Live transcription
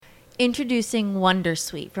Introducing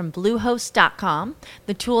Wondersuite from Bluehost.com,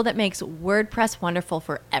 the tool that makes WordPress wonderful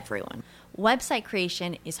for everyone. Website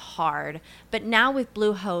creation is hard, but now with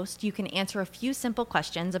Bluehost, you can answer a few simple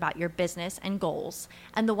questions about your business and goals,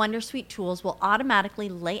 and the Wondersuite tools will automatically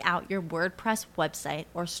lay out your WordPress website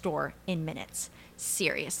or store in minutes.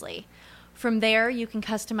 Seriously. From there, you can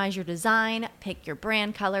customize your design, pick your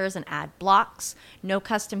brand colors, and add blocks. No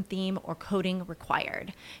custom theme or coding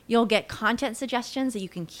required. You'll get content suggestions that you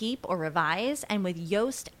can keep or revise, and with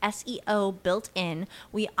Yoast SEO built in,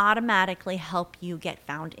 we automatically help you get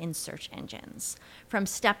found in search engines. From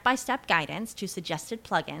step-by-step guidance to suggested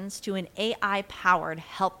plugins to an AI-powered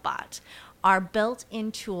help bot, our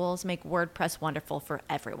built-in tools make WordPress wonderful for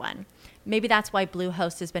everyone. Maybe that's why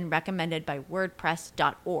Bluehost has been recommended by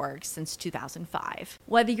WordPress.org since 2005.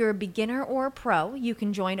 Whether you're a beginner or a pro, you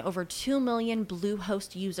can join over 2 million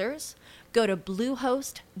Bluehost users. Go to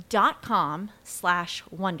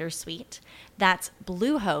bluehost.com/wondersuite. That's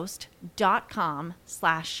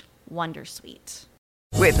bluehost.com/wondersuite.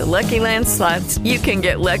 With the Lucky Land Slots, you can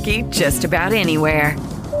get lucky just about anywhere.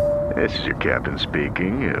 This is your captain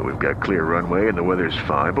speaking. We've got clear runway and the weather's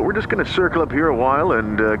fine, but we're just going to circle up here a while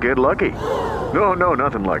and get lucky. No,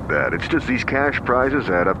 nothing like that. It's just these cash prizes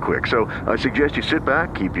add up quick. So I suggest you sit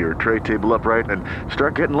back, keep your tray table upright, and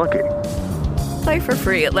start getting lucky. Play for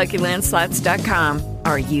free at LuckyLandSlots.com.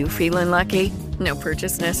 Are you feeling lucky? No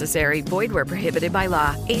purchase necessary. Void where prohibited by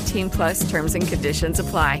law. 18 plus terms and conditions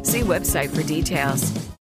apply. See website for details.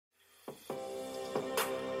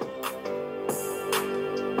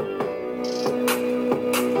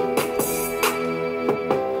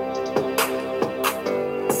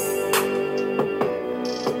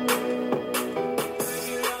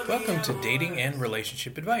 To dating and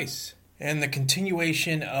relationship advice, and the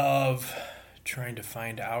continuation of trying to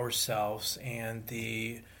find ourselves and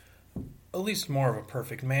the at least more of a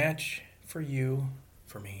perfect match for you,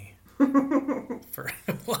 for me, for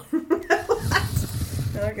what?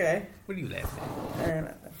 Okay. What are you laughing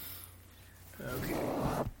at? Nothing. Okay.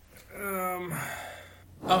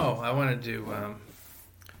 I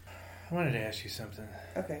wanted to ask you something.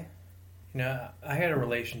 Okay. You know, I had a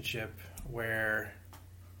relationship where.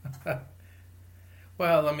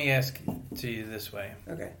 Well, let me ask to you this way.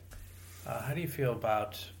 Okay. How do you feel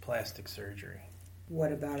about plastic surgery?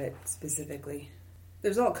 What about it specifically?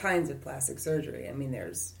 There's all kinds of plastic surgery. I mean,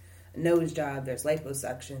 there's a nose job, there's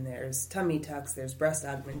liposuction, there's tummy tucks, there's breast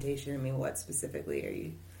augmentation. I mean, what specifically are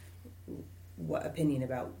you... What opinion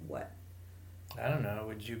about what? I don't know.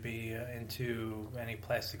 Would you be into any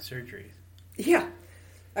plastic surgery? Yeah.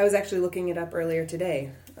 I was actually looking it up earlier today.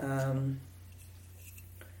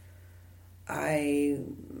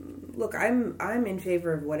 I'm in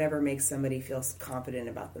favor of whatever makes somebody feel confident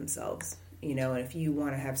about themselves, and if you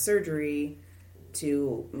want to have surgery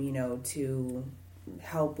to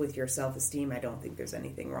help with your self-esteem, I don't think there's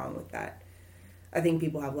anything wrong with that. I think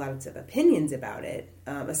people have lots of opinions about it,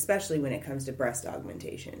 especially when it comes to breast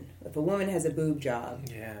augmentation. If a woman has a boob job,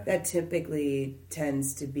 that typically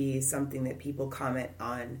tends to be something that people comment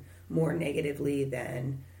on more negatively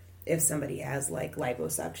than if somebody has like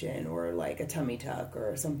liposuction or like a tummy tuck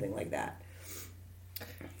or something like that.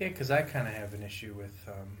 Yeah, because I kind of have an issue with,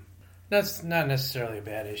 that's not necessarily a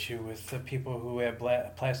bad issue with the people who have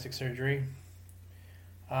plastic surgery.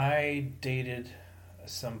 I dated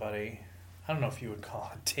somebody, I don't know if you would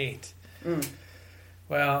call it a date.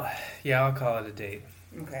 Well, yeah, I'll call it a date.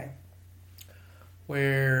 Okay.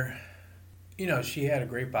 Where, she had a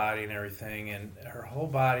great body and everything, and her whole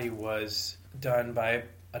body was done by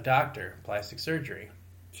a doctor, plastic surgery.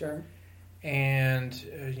 Sure. And,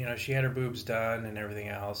 she had her boobs done and everything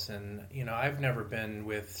else. And, I've never been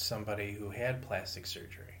with somebody who had plastic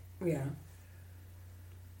surgery. Yeah.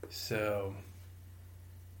 So,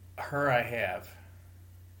 her I have.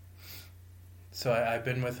 So I've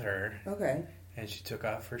been with her. Okay. And she took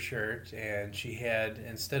off her shirt, and she had,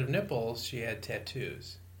 instead of nipples, she had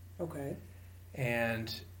tattoos. Okay.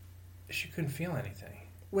 And she couldn't feel anything.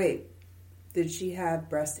 Wait. Did she have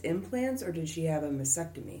breast implants or did she have a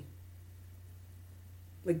mastectomy?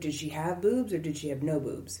 Like, did she have boobs or did she have no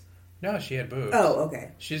boobs? No, she had boobs. Oh,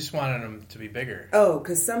 okay. She just wanted them to be bigger. Oh,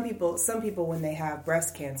 because some people when they have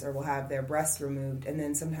breast cancer will have their breasts removed, and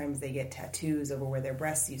then sometimes they get tattoos over where their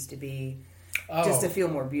breasts used to be, just to feel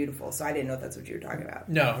more beautiful. So I didn't know if that's what you were talking about.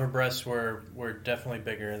 No, her breasts were definitely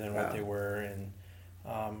bigger than what they were, and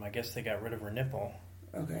I guess they got rid of her nipple.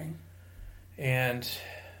 Okay. And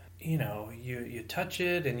you touch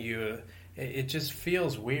it, and it just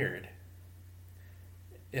feels weird.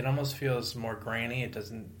 It almost feels more grainy. It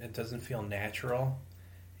doesn't feel natural.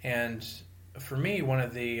 And for me, one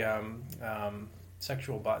of the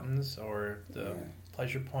sexual buttons or the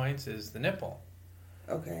pleasure points is the nipple.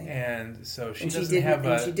 Okay. And so she she didn't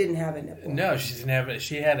have a nipple. No, she didn't have it.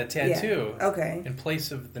 She had a tattoo. Yeah. Okay. In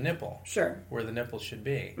place of the nipple. Sure. Where the nipple should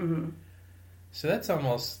be. Mm-hmm. So that's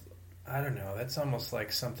almost, I don't know, that's almost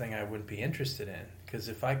like something I wouldn't be interested in. Because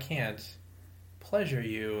if I can't pleasure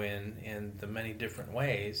you in the many different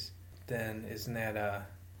ways, then isn't that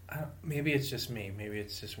maybe it's just me. Maybe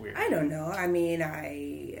it's just weird. I don't know. I mean,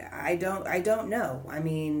 I don't know. I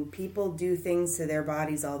mean, people do things to their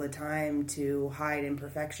bodies all the time to hide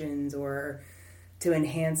imperfections or to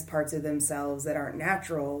enhance parts of themselves that aren't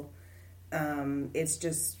natural. It's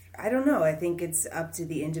just, I don't know. I think it's up to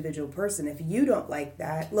the individual person. If you don't like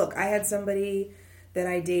that, look, I had somebody that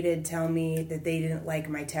I dated tell me that they didn't like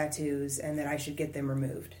my tattoos and that I should get them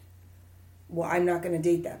removed. Well, I'm not going to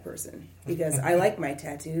date that person because I like my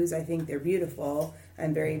tattoos. I think they're beautiful.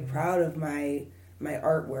 I'm very proud of my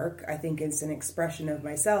artwork. I think it's an expression of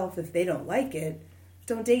myself. If they don't like it,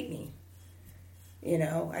 don't date me. You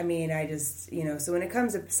know, I mean, I just, you know, so when it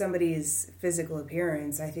comes to somebody's physical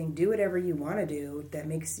appearance, I think do whatever you want to do that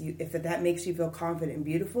makes you, if that makes you feel confident and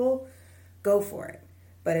beautiful, go for it.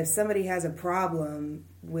 But if somebody has a problem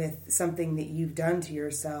with something that you've done to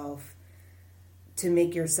yourself to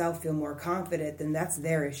make yourself feel more confident, then that's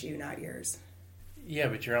their issue, not yours. Yeah,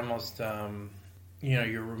 but you're almost,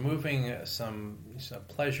 you're removing some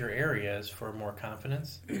pleasure areas for more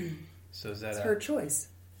confidence. So is that it's her choice.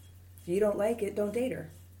 If you don't like it, don't date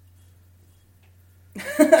her.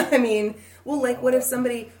 I mean, well, like, what if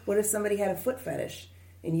somebody had a foot fetish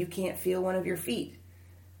and you can't feel one of your feet?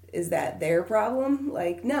 Is that their problem?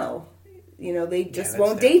 Like, no. You know, they just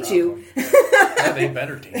won't date you. Yeah, they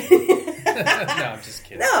better date you. No, I'm just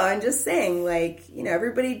kidding. No, I'm just saying, like, you know,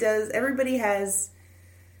 everybody has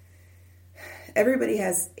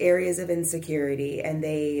areas of insecurity, and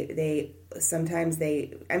they sometimes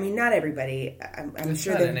I mean, not everybody. I'm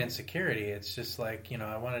sure not an insecurity. It's just like, you know,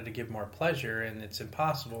 I wanted to give more pleasure, and it's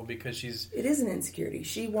impossible because it is an insecurity.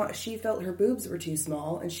 She felt her boobs were too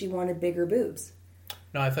small, and she wanted bigger boobs.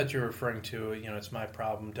 No, I thought you were referring to, you know, it's my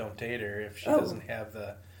problem. Don't date her if she doesn't have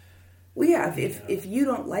the. Well, yeah. If you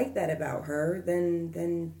don't like that about her,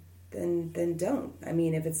 then don't. I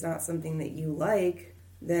mean, if it's not something that you like,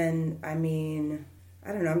 then I mean,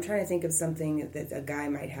 I don't know. I'm trying to think of something that a guy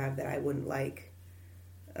might have that I wouldn't like.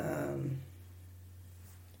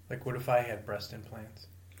 Like, what if I had breast implants?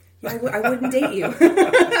 I wouldn't date you.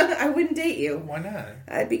 I wouldn't date you. Why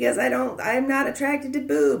not? Because I'm not attracted to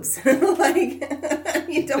boobs. Like,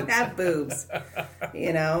 you don't have boobs.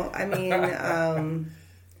 You know? I mean,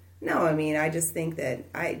 no, I mean, I just think that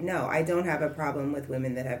I don't have a problem with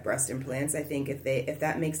women that have breast implants. I think if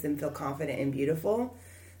that makes them feel confident and beautiful,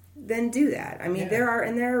 then do that. I mean, there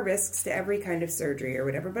are risks to every kind of surgery or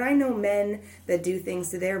whatever, but I know men that do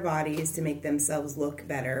things to their bodies to make themselves look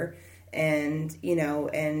better. And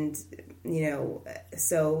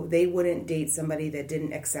so they wouldn't date somebody that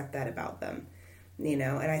didn't accept that about them, you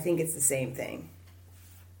know, and I think it's the same thing.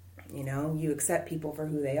 You know, you accept people for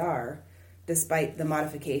who they are, despite the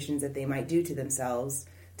modifications that they might do to themselves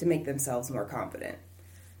to make themselves more confident,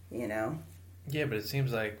 you know? Yeah, but it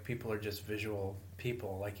seems like people are just visual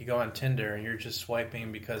people. Like, you go on Tinder and you're just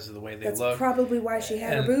swiping because of the way they look. That's probably why she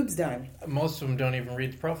had her boobs done. Most of them don't even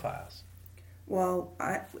read the profiles. Well,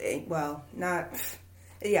 it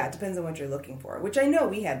depends on what you're looking for, which I know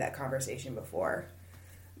we had that conversation before.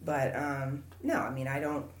 But, no, I mean, I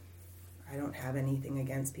don't have anything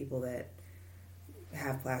against people that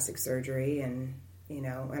have plastic surgery and, you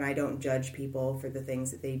know, and I don't judge people for the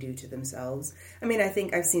things that they do to themselves. I mean, I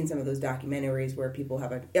think I've seen some of those documentaries where people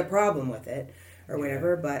have a problem with it or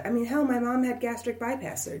whatever, but I mean, hell, my mom had gastric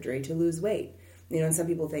bypass surgery to lose weight. You know, and some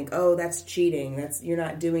people think, oh, that's cheating. You're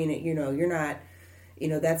not doing it. You know, you're not, you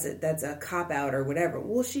know, that's a cop out or whatever.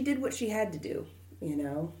 Well, she did what she had to do, you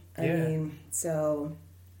know? I mean, so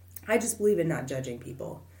I just believe in not judging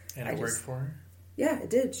people. And it worked for her? Yeah, it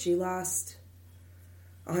did. She lost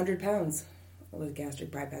 100 pounds with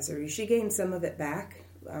gastric bypass surgery. She gained some of it back,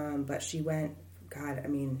 but she went,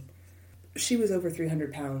 she was over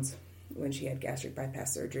 300 pounds when she had gastric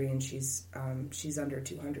bypass surgery, and she's under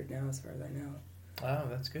 200 now as far as I know. Oh,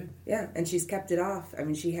 that's good. Yeah, and she's kept it off. I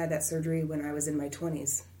mean, she had that surgery when I was in my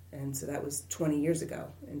 20s, and so that was 20 years ago,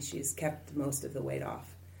 and she's kept most of the weight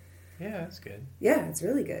off. Yeah, that's good. Yeah, it's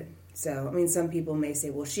really good. So, I mean, some people may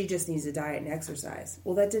say, well, she just needs to diet and exercise.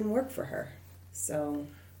 Well, that didn't work for her. So...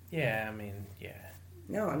 Yeah, I mean, yeah.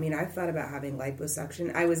 No, I mean, I've thought about having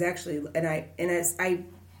liposuction. I was actually... And I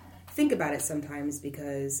think about it sometimes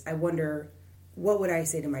because I wonder, what would I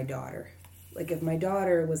say to my daughter? Like, if my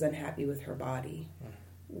daughter was unhappy with her body,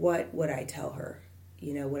 what would I tell her?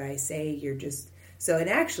 would I say you're just... So, and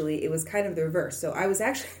actually, it was kind of the reverse. So I was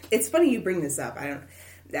actually... It's funny you bring this up. I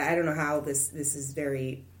don't know how this is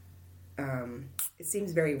very... it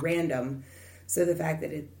seems very random. So the fact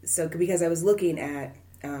that because I was looking at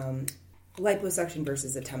liposuction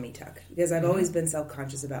versus a tummy tuck, because I've always been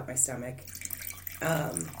self-conscious about my stomach.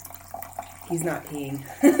 He's not peeing.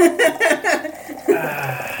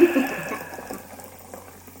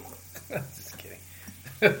 Just kidding.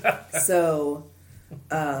 So,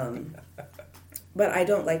 but I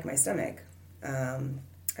don't like my stomach.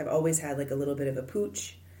 I've always had like a little bit of a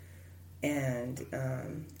pooch, and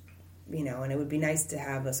and it would be nice to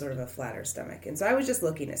have a sort of a flatter stomach. And so I was just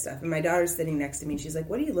looking at stuff, and my daughter's sitting next to me, and she's like,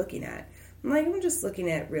 "What are you looking at?" I'm like, "I'm just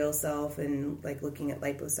looking at Real Self and like looking at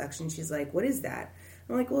liposuction." She's like, "What is that?"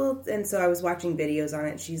 I'm like, "Well," and so I was watching videos on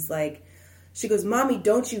it. She goes, "Mommy,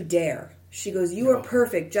 don't you dare." She goes, "You are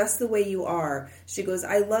perfect just the way you are." She goes,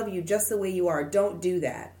 "I love you just the way you are. Don't do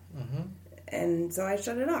that." Mm-hmm. And so I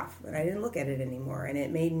shut it off, and I didn't look at it anymore. And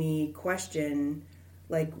it made me question,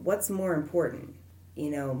 like, what's more important?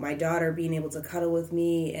 My daughter being able to cuddle with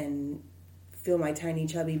me and feel my tiny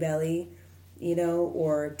chubby belly,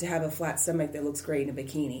 or to have a flat stomach that looks great in a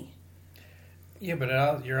bikini. Yeah,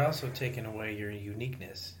 but you're also taking away your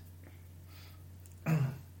uniqueness.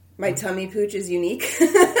 My tummy pooch is unique.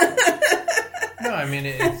 No, I mean,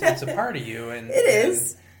 it's a part of you. And it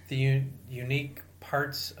is. And the unique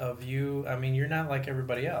parts of you, I mean, you're not like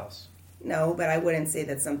everybody else. No, but I wouldn't say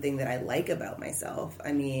that's something that I like about myself.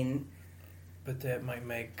 I mean... But that might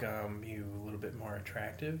make you a little bit more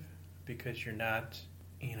attractive because you're not,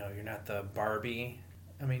 you're not the Barbie.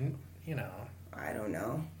 I mean, I don't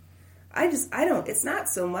know. It's not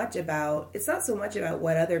so much about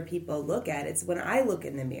what other people look at. It's when I look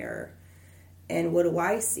in the mirror and what do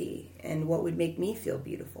I see and what would make me feel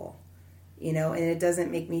beautiful, and it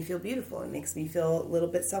doesn't make me feel beautiful. It makes me feel a little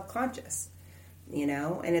bit self-conscious,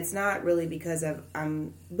 and it's not really because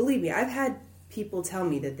believe me, I've had people tell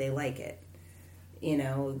me that they like it.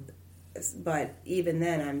 But even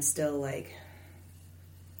then I'm still like,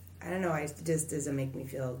 I don't know, it just doesn't make me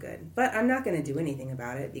feel good. But I'm not going to do anything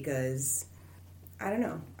about it because, I don't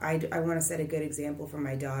know, I want to set a good example for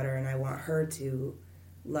my daughter, and I want her to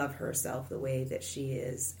love herself the way that she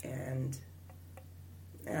is, and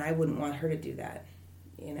I wouldn't want her to do that,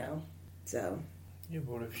 so. Yeah,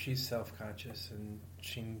 but what if she's self-conscious and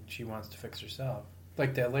she wants to fix herself?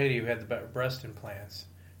 Like that lady who had the breast implants.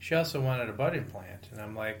 She also wanted a butt implant, and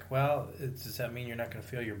I'm like, well, does that mean you're not going to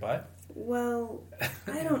feel your butt? Well,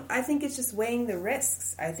 I think it's just weighing the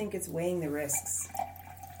risks.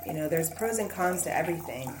 There's pros and cons to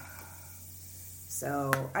everything.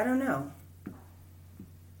 So, I don't know.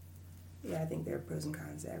 Yeah, I think there are pros and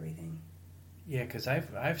cons to everything. Yeah, because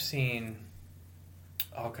I've seen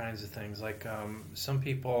all kinds of things. Like some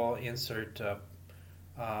people insert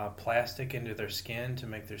plastic into their skin to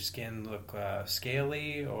make their skin look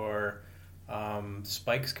scaly, or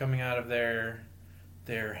spikes coming out of their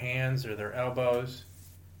hands or their elbows.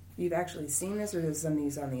 You've actually seen this, or is this something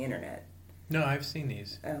you saw on the internet? No, I've seen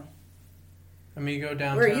these. Oh. I mean, you go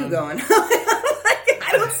downtown. Where are you going?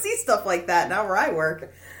 I don't see stuff like that, not where I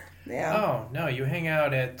work. Yeah. Oh, no, you hang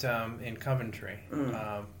out at in Coventry.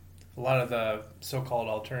 A lot of the so-called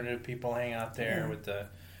alternative people hang out there with the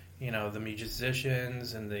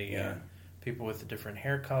musicians and the people with the different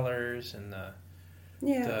hair colors and the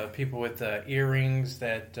people with the earrings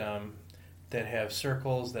that have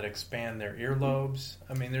circles that expand their earlobes.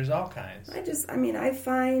 I mean, there's all kinds. I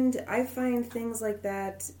find things like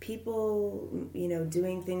that. People,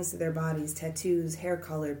 doing things to their bodies, tattoos, hair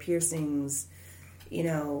color, piercings. It's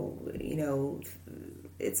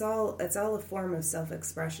all a form of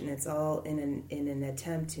self-expression. It's all in an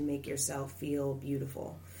attempt to make yourself feel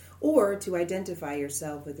beautiful, or to identify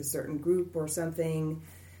yourself with a certain group or something,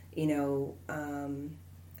 and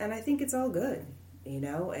I think it's all good,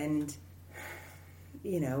 and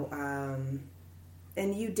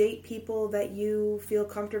you date people that you feel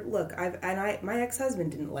comfortable. Look, my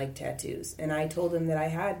ex-husband didn't like tattoos, and I told him that I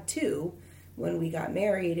had two when we got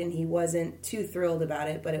married, and he wasn't too thrilled about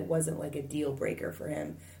it, but it wasn't like a deal breaker for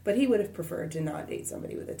him. But he would have preferred to not date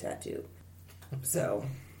somebody with a tattoo. So...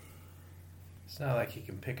 It's not like you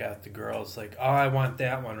can pick out the girls like, oh, I want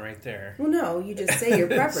that one right there. Well, no, you just say your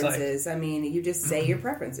preferences. You just say your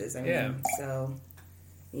preferences. So,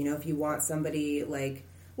 if you want somebody like,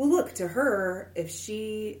 well, look, to her, if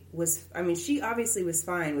she was, she obviously was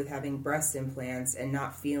fine with having breast implants and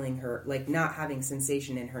not feeling not having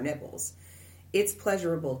sensation in her nipples. It's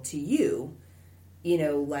pleasurable to you,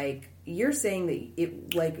 like you're saying that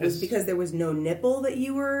it like was because there was no nipple that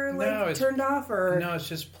you were like turned off, or no, it's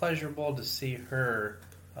just pleasurable to see her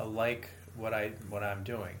like what I'm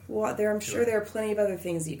doing. Well, I'm sure there are plenty of other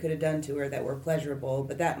things that you could have done to her that were pleasurable,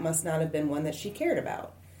 but that must not have been one that she cared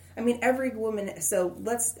about. I mean, every woman. So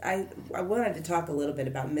I wanted to talk a little bit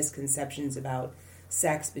about misconceptions about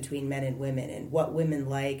sex between men and women, and what women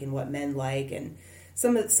like and what men like, and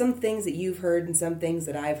some things that you've heard and some things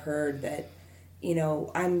that I've heard that,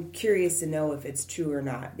 I'm curious to know if it's true or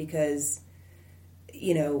not, because,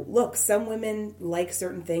 look, some women like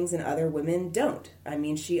certain things and other women don't. I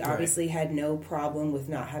mean, she obviously had no problem with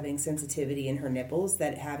not having sensitivity in her nipples,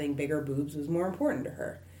 that having bigger boobs was more important to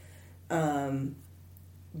her.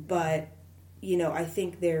 But, I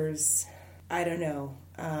think there's, I don't know.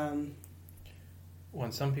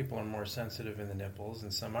 When some people are more sensitive in the nipples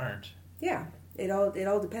and some aren't. Yeah, it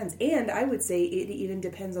all depends. And I would say it even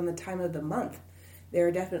depends on the time of the month. There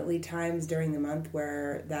are definitely times during the month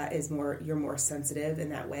where that is you're more sensitive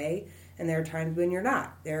in that way. And there are times when you're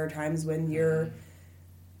not. There are times when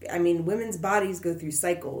women's bodies go through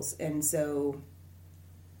cycles. And so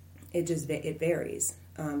it varies.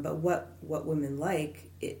 But what women like,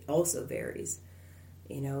 it also varies.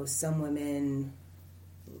 Some women,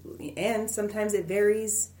 and sometimes it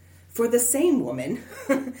varies for the same woman,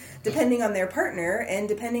 depending on their partner and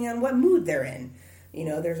depending on what mood they're in.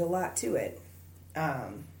 There's a lot to it.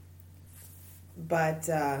 But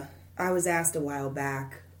I was asked a while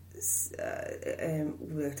back, and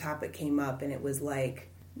the topic came up, and it was like,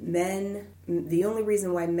 the only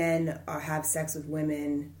reason why men have sex with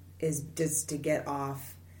women is just to get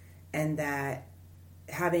off, and that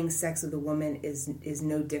having sex with a woman is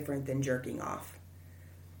no different than jerking off.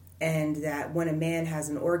 And that when a man has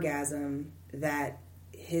an orgasm, that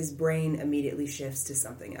his brain immediately shifts to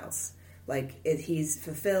something else. Like, he's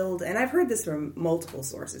fulfilled. And I've heard this from multiple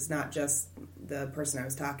sources, not just the person I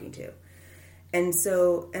was talking to. And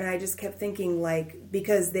I just kept thinking, like,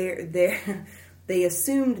 because they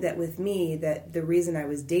assumed that with me, that the reason I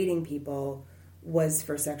was dating people was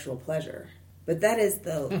for sexual pleasure. But that is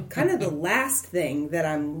the kind of the last thing that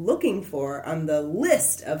I'm looking for on the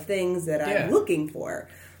list of things that I'm looking for.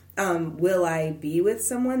 Will I be with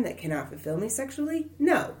someone that cannot fulfill me sexually?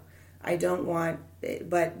 No, I don't want it,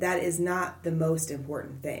 but that is not the most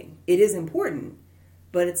important thing. It is important,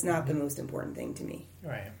 but it's not the most important thing to me.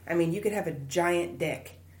 Right. I mean, you could have a giant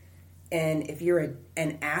dick, and if you're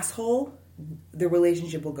an asshole, the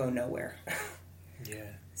relationship will go nowhere.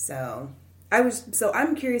 Yeah. So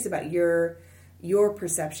I'm curious about your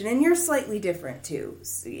perception, and you're slightly different too.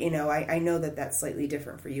 So, I know that that's slightly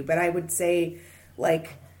different for you, but I would say,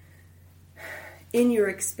 like, in your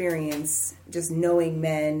experience, just knowing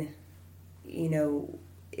men,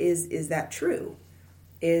 is that true?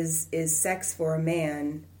 Is sex for a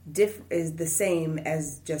man is the same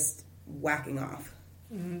as just whacking off?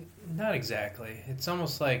 Not exactly. It's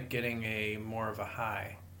almost like getting more of a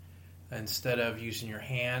high. Instead of using your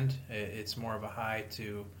hand, it's more of a high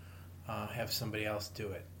to have somebody else do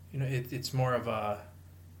it. It's more of a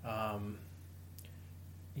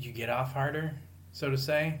you get off harder, so to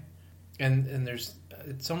say. And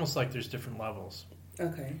it's almost like there's different levels.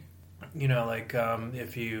 Okay. Like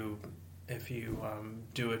if you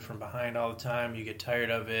do it from behind all the time, you get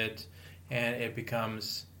tired of it, and it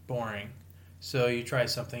becomes boring. So you try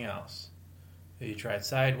something else. You try it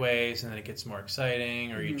sideways, and then it gets more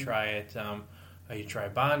exciting. Or you try it, you try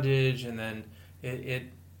bondage, and then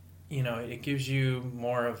it gives you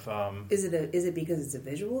more of. Is it because it's a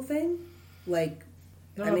visual thing? Like,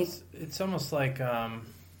 no, it's almost like.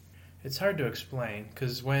 It's hard to explain,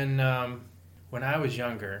 because when I was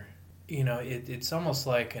younger, it's almost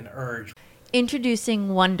like an urge. Introducing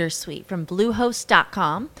Wondersuite from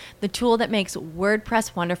Bluehost.com, the tool that makes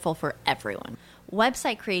WordPress wonderful for everyone.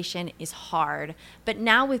 Website creation is hard, but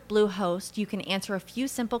now with Bluehost, you can answer a few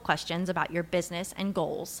simple questions about your business and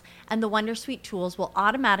goals, and the Wondersuite tools will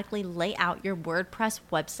automatically lay out your WordPress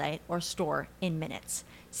website or store in minutes.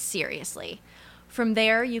 Seriously. From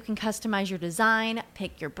there, you can customize your design,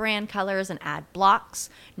 pick your brand colors, and add blocks.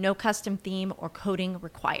 No custom theme or coding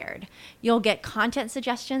required. You'll get content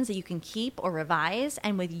suggestions that you can keep or revise,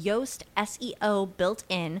 and with Yoast SEO built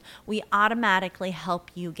in, we automatically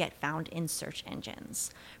help you get found in search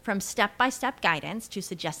engines. From step-by-step guidance to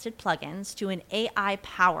suggested plugins to an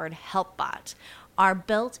AI-powered help bot, Our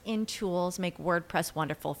built-in tools make WordPress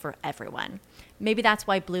wonderful for everyone. Maybe that's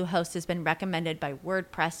why Bluehost has been recommended by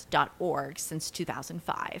WordPress.org since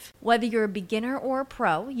 2005. Whether you're a beginner or a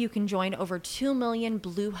pro, you can join over 2 million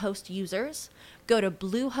Bluehost users. Go to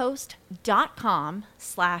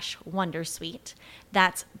bluehost.com/wondersuite.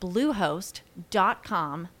 That's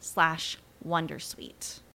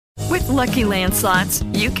bluehost.com/wondersuite. With Lucky Land Slots,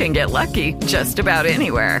 you can get lucky just about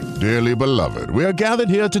anywhere. Dearly beloved, we are gathered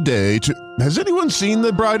here today to... Has anyone seen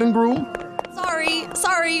the bride and groom?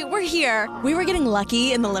 Sorry, we're here. We were getting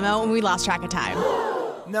lucky in the limo and we lost track of time.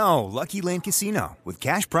 No, Lucky Land Casino, with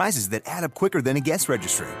cash prizes that add up quicker than a guest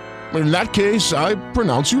registry. In that case, I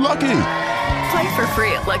pronounce you lucky. Play for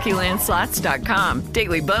free at LuckyLandSlots.com.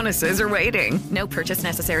 Daily bonuses are waiting. No purchase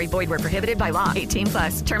necessary. Void where prohibited by law.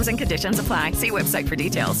 18+. Terms and conditions apply. See website for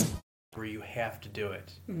details. Where you have to do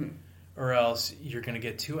it. Mm-hmm. Or else you're going to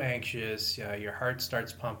get too anxious, your heart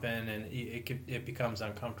starts pumping, and it becomes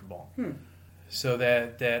uncomfortable. So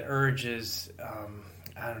that urge is,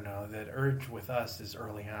 that urge with us is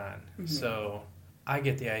early on. Mm-hmm. So I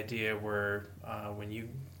get the idea where when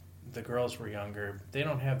the girls were younger, they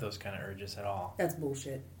don't have those kind of urges at all. That's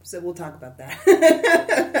bullshit. So we'll talk about that.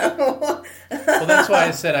 Well, that's why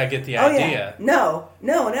I said I get the idea. Yeah. No.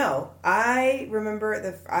 I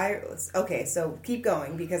remember okay, so keep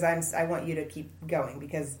going because I want you to keep going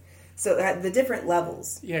because the different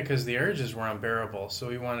levels. Yeah, because the urges were unbearable, so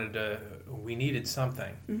we needed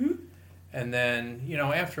something. Mm-hmm. And then,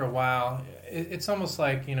 after a while, it's almost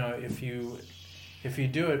like, if you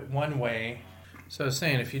do it one way. So I was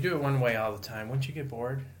saying, if you do it one way all the time, wouldn't you get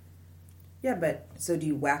bored? Yeah, but so do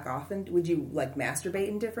you whack off? And would you masturbate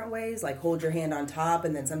in different ways? Like hold your hand on top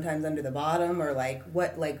and then sometimes under the bottom, or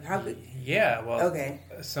how? Yeah, well, okay.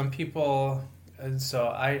 Some people. So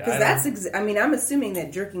I'm assuming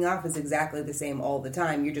that jerking off is exactly the same all the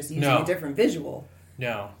time. You're just using a different visual.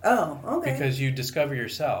 No. Oh, okay. Because you discover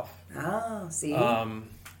yourself. Oh, see.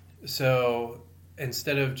 So.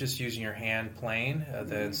 Instead of just using your hand plain,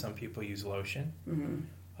 then some people use lotion.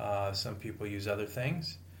 Mm-hmm. Some people use other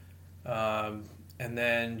things. And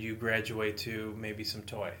then you graduate to maybe some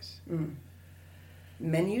toys. Mm.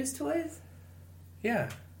 Men use toys?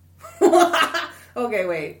 Yeah. Okay,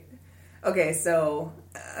 wait. So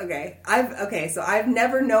I've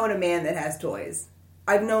never known a man that has toys.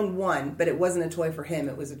 I've known one, but it wasn't a toy for him.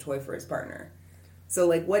 It was a toy for his partner.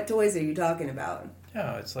 So, what toys are you talking about?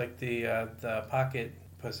 No, it's like the pocket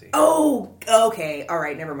pussy. Oh, okay. All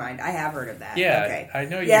right, never mind. I have heard of that. Yeah, okay. I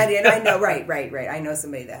know you. Yeah, I know. Right. I know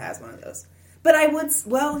somebody that has one of those. But I would,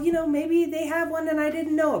 maybe they have one and I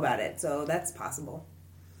didn't know about it, so that's possible.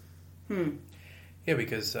 Yeah,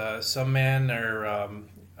 because some men are,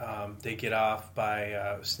 they get off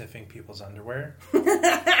by sniffing people's underwear.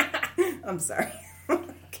 I'm sorry.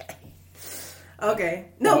 Okay.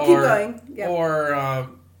 No, keep going. Yep. Or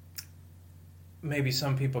maybe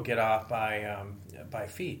some people get off by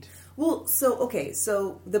feet. Well,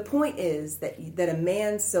 so the point is that a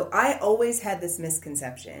man. So I always had this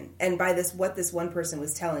misconception, and by this, what this one person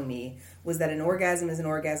was telling me was that an orgasm is an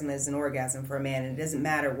orgasm is an orgasm for a man, and it doesn't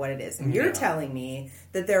matter what it is. And you're telling me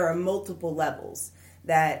that there are multiple levels.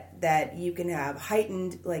 That you can have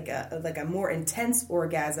heightened, like a more intense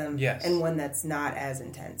orgasm, yes, and one that's not as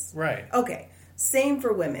intense. Right. Okay. Same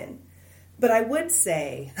for women. But I would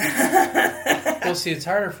say... Well, see, it's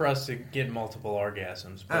harder for us to get multiple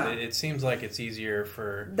orgasms, but it seems like it's easier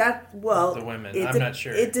for the women. I'm not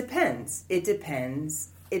sure. It depends.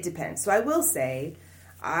 So I will say,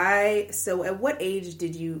 at what age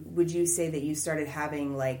would you say that you started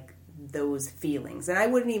having, those feelings? And I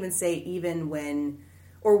wouldn't even say even when...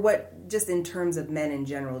 Or what, just in terms of men in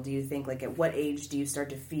general, do you think, at what age do you start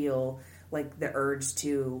to feel, the urge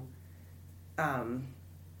to...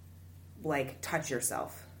 touch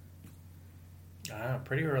yourself?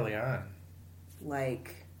 Pretty early on. I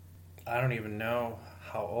don't even know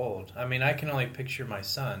how old. I mean, I can only picture my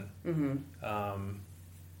son. Mm-hmm.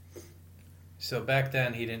 So back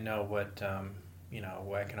then, he didn't know what,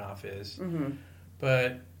 whacking off is. Mm-hmm.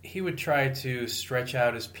 But he would try to stretch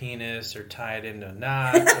out his penis or tie it into a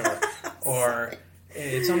knot or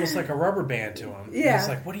it's almost like a rubber band to him. Yeah. It's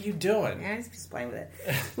like, what are you doing? Yeah, he's just playing with it.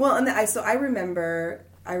 Well, and I remember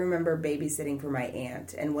babysitting for my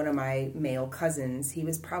aunt, and one of my male cousins, he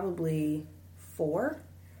was probably 4,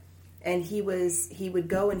 and he would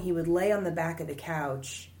go and he would lay on the back of the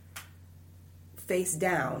couch face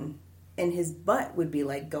down, and his butt would be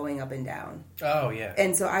going up and down. Oh yeah.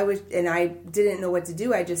 And so I didn't know what to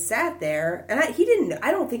do. I just sat there, and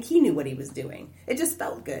I don't think he knew what he was doing. It just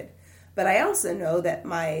felt good. But I also know that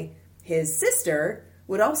his sister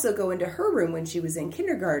would also go into her room when she was in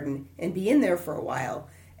kindergarten and be in there for a while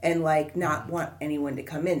and like not want anyone to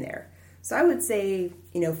come in there. So I would say,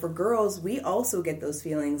 for girls, we also get those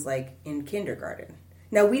feelings like in kindergarten.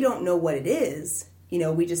 Now, we don't know what it is.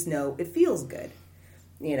 We just know it feels good,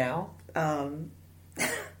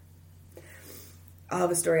 I'll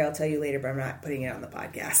have a story I'll tell you later, but I'm not putting it on the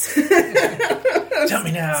podcast. Tell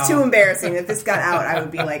me now. It's too embarrassing. If this got out, I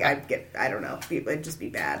would be like, I don't know, it'd just be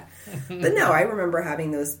bad. But no, I remember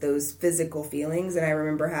having those physical feelings, and I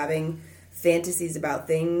remember having fantasies about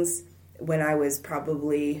things when I was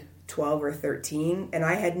probably 12 or 13, and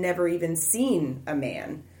I had never even seen a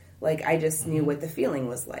man. Like, I just knew what the feeling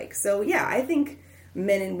was like. So, yeah, I think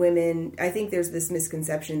men and women, I think there's this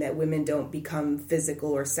misconception that women don't become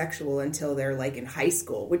physical or sexual until they're like in high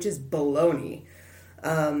school, which is baloney.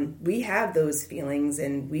 We have those feelings,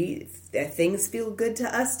 and things feel good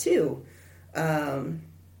to us too.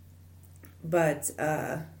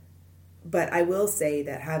 But I will say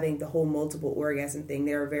that having the whole multiple orgasm thing,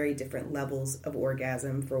 there are very different levels of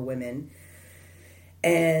orgasm for women.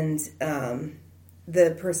 And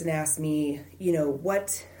the person asked me,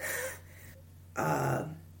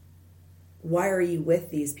 why are you with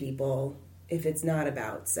these people if it's not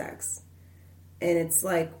about sex? And it's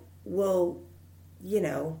like, well,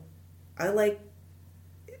 I like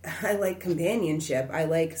companionship. I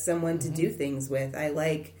like someone to do things with. I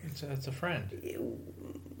like... It's a friend.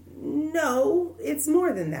 No, it's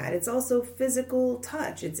more than that. It's also physical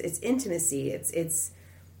touch. It's intimacy. It's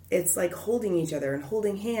like holding each other and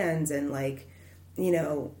holding hands and like,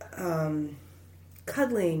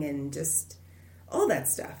 cuddling and just all that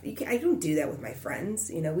stuff. I don't do that with my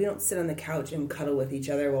friends. We don't sit on the couch and cuddle with each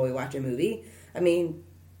other while we watch a movie. I mean,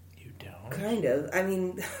 you don't. Kind of. I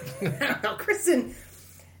mean, I don't know, Kristen.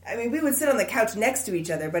 I mean, we would sit on the couch next to each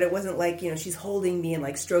other, but it wasn't like, she's holding me and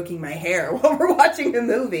like stroking my hair while we're watching a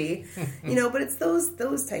movie, but it's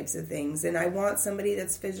those types of things. And I want somebody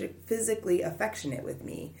that's physically affectionate with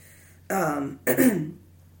me.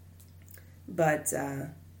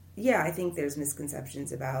 Yeah, I think there's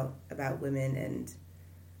misconceptions about women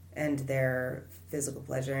and their physical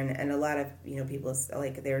pleasure. And a lot of, people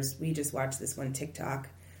like we just watched this one TikTok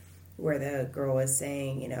where the girl was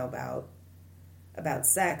saying, about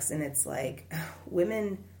sex, and it's like,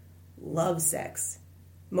 women love sex.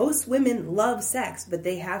 Most women love sex, but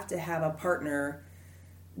they have to have a partner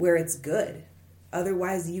where it's good.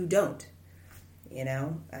 Otherwise, you don't.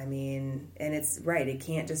 I mean, and it's right. It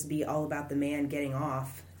can't just be all about the man getting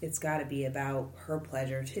off. It's got to be about her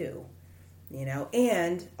pleasure too.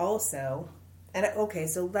 And also,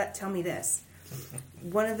 tell me this.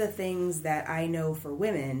 One of the things that I know for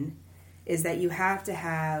women is that you have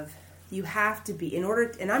to be, in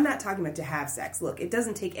order, and I'm not talking about to have sex. Look, it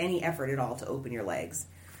doesn't take any effort at all to open your legs.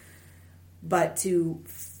 But to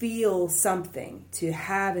feel something, to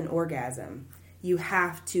have an orgasm, you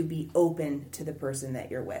have to be open to the person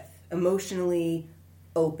that you're with. Emotionally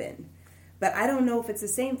open. But I don't know if it's the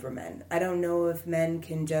same for men. I don't know if men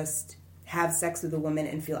can just have sex with a woman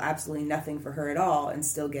and feel absolutely nothing for her at all and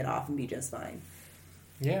still get off and be just fine.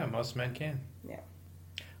 Yeah, most men can. Yeah.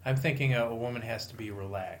 I'm thinking a woman has to be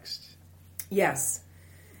relaxed. Yes.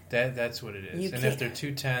 That's what it is. And if they're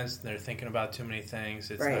too tense and they're thinking about too many things,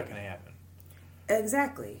 it's not going to happen.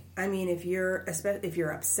 Exactly. I mean, if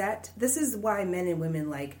you're upset, this is why men and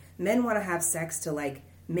women men want to have sex to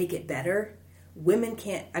make it better. Women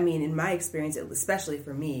can't, I mean, in my experience, especially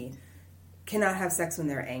for me, cannot have sex when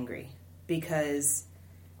they're angry because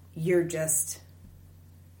you're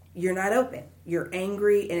not open. You're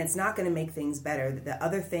angry and it's not going to make things better. The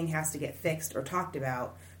other thing has to get fixed or talked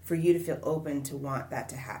about for you to feel open to want that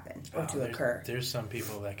to happen or to occur. There's some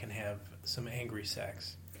people that can have some angry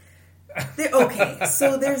sex. Okay,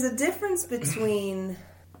 so there's a difference between,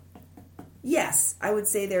 yes, I would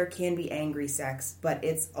say there can be angry sex, but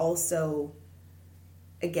it's also,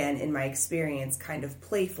 again, in my experience, kind of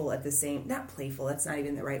playful at the same, not playful, that's not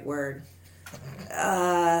even the right word.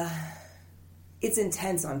 It's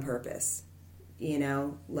intense on purpose,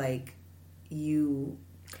 you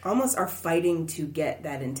almost are fighting to get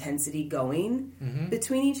that intensity going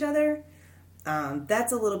between each other.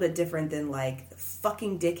 That's a little bit different than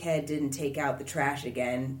fucking dickhead didn't take out the trash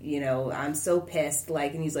again. I'm so pissed.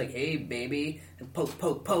 And he's like, hey, baby, and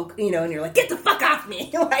poke, and you're like, get the fuck off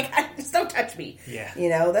me. Just don't touch me.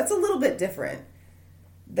 Yeah. That's a little bit different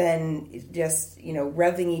than just,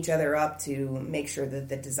 revving each other up to make sure that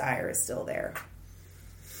the desire is still there.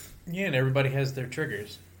 Yeah, and everybody has their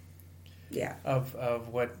triggers. Yeah. Of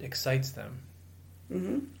what excites them.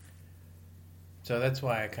 Mm-hmm. So that's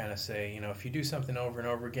why I kind of say, if you do something over and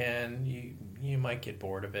over again, you might get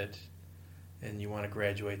bored of it. and you want to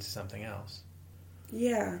graduate to something else.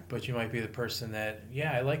 Yeah. But you might be the person that,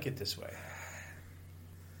 I like it this way.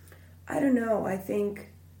 I don't know. I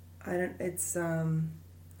think I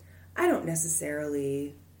don't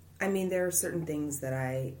necessarily, I mean, there are certain things that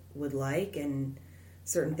I would like and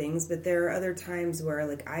certain things, but there are other times where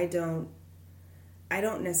like I don't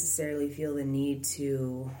necessarily feel the need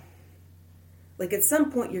to, like, at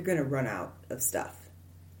some point you're going to run out of stuff.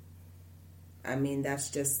 I mean, that's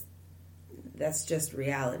just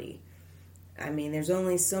reality. I mean, there's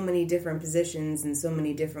only so many different positions and so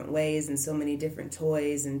many different ways and so many different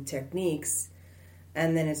toys and techniques.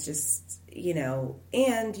 And then it's just,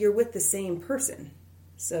 and you're with the same person.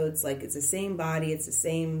 So it's like, it's the same body, it's the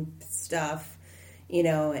same stuff,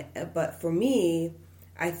 But for me,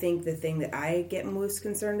 I think the thing that I get most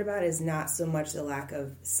concerned about is not so much the lack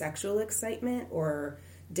of sexual excitement or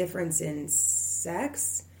difference in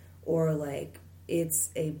sex, or like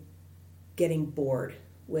it's a getting bored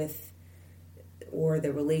with, or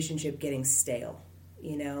the relationship getting stale,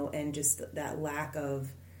 and just that lack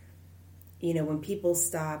of, when people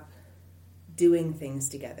stop doing things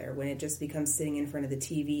together, when it just becomes sitting in front of the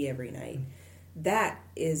TV every night, that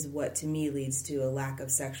is what to me leads to a lack of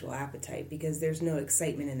sexual appetite, because there's no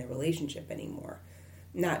excitement in the relationship anymore,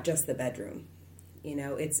 not just the bedroom.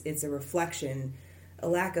 It's a reflection, a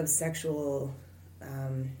lack of sexual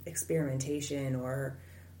experimentation or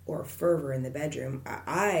fervor in the bedroom.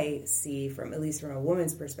 I see, at least from a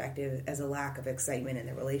woman's perspective, as a lack of excitement in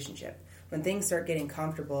the relationship. When things start getting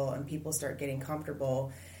comfortable and people start getting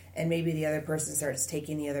comfortable, and maybe the other person starts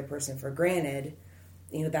taking the other person for granted,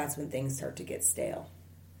 that's when things start to get stale.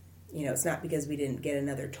 It's not because we didn't get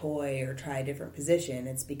another toy or try a different position.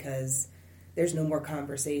 It's because there's no more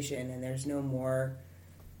conversation and there's no more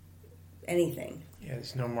anything. Yeah,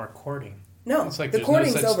 there's no more courting. No, it's like the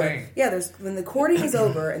courting's over. Thing. Yeah, when the courting is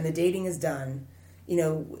over and the dating is done,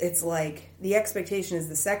 it's like the expectation is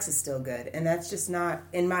the sex is still good, and that's just not,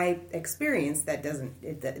 in my experience,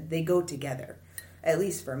 they go together, at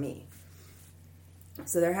least for me.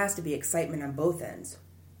 So there has to be excitement on both ends.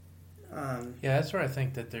 That's where I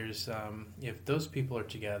think that there's, if those people are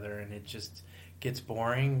together and it just gets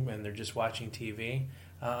boring and they're just watching TV,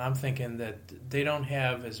 I'm thinking that they don't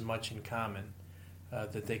have as much in common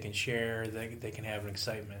that they can share, they can have an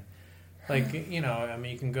excitement. Like, you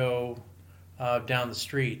can go down the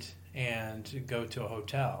street and go to a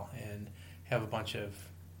hotel and have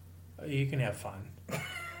you can have fun.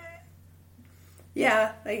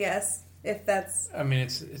 Yeah, I guess. If that's, I mean,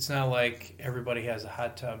 it's not like everybody has a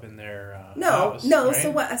hot tub in their house. Right?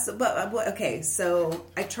 So what? Okay, so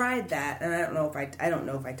I tried that, and I don't know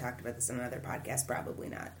if I talked about this on another podcast. Probably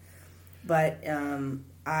not. But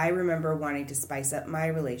I remember wanting to spice up my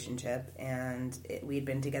relationship, and we'd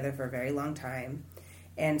been together for a very long time,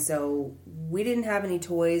 and so we didn't have any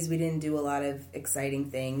toys. We didn't do a lot of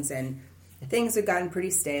exciting things, and things had gotten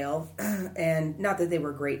pretty stale. And not that they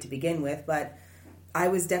were great to begin with, but I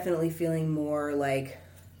was definitely feeling more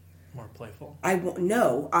playful. I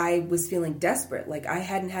was feeling desperate. Like I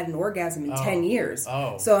hadn't had an orgasm in 10 years.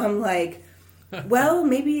 Oh. So I'm like, well,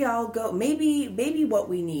 maybe I'll go. Maybe what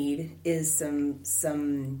we need is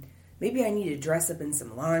some. Maybe I need to dress up in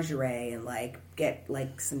some lingerie and get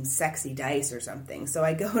some sexy dice or something. So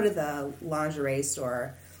I go to the lingerie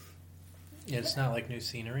store. Yeah, it's not like new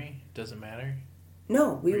scenery. It doesn't matter.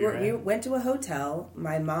 No, we went to a hotel.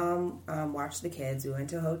 My mom watched the kids. We went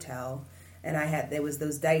to a hotel, and there was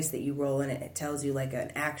those dice that you roll, and it tells you like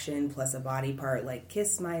an action plus a body part, like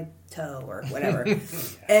kiss my toe or whatever.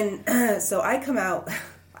 And so I come out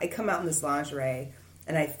in this lingerie,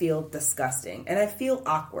 and I feel disgusting, and I feel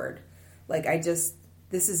awkward. Like this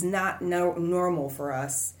is not normal for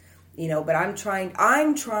us, But I'm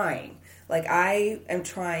trying. Like I am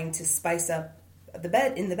trying to spice up the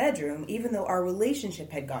bed in the bedroom, even though our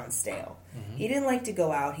relationship had gone stale. Mm-hmm. He didn't like to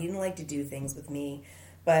go out. He didn't like to do things with me,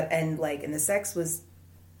 and the sex was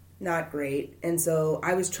not great. And so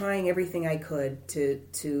I was trying everything I could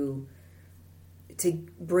to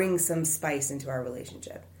bring some spice into our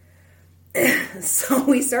relationship. So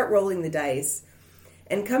we start rolling the dice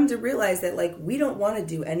and come to realize that we don't want to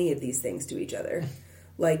do any of these things to each other.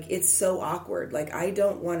 It's so awkward. I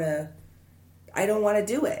don't want to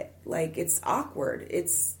do it. It's awkward.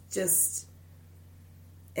 It's just,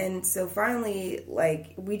 and so finally,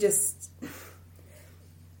 we just,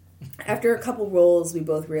 after a couple rolls, we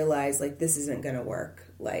both realized, this isn't going to work.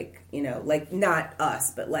 Not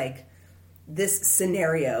us, but this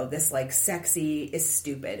scenario, this sexy is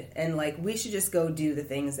stupid. And we should just go do the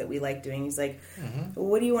things that we like doing. He's like, well,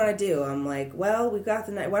 what do you want to do? I'm like, well, we've got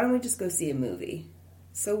the night. Why don't we just go see a movie?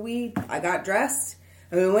 So I got dressed.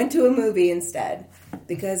 And we went to a movie instead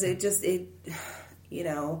because it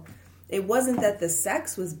wasn't that the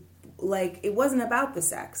sex was it wasn't about the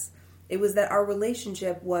sex. It was that our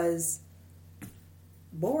relationship was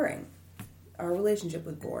boring. Our relationship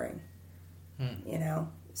was boring.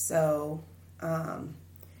 So, and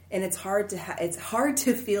it's hard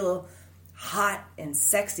to feel hot and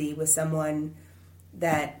sexy with someone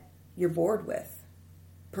that you're bored with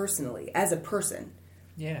personally, as a person.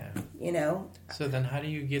 Yeah. So then how do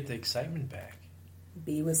you get the excitement back?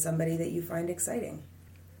 Be with somebody that you find exciting.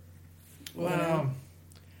 Well,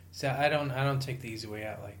 so I don't take the easy way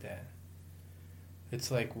out like that. It's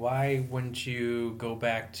like, why wouldn't you go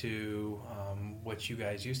back to what you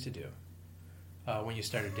guys used to do when you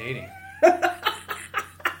started dating?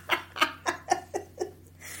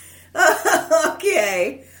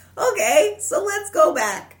 Okay, so let's go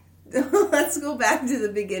back. Let's go back to the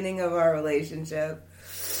beginning of our relationship.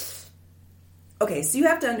 Okay, so you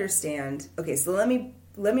have to understand. Okay, so let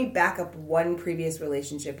me back up one previous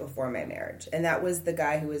relationship before my marriage, and that was the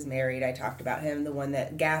guy who was married. I talked about him, the one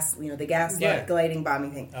that gaslighting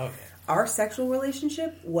bombing thing. Okay. Our sexual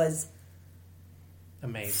relationship was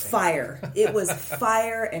amazing, fire. It was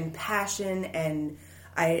fire and passion, and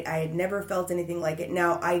I had never felt anything like it.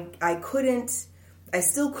 Now I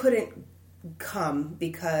still couldn't come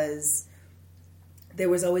because there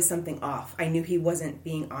was always something off. I knew he wasn't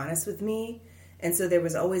being honest with me, and so there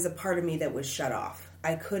was always a part of me that was shut off.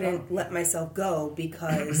 I couldn't let myself go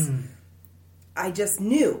because I just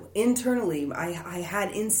knew internally, I had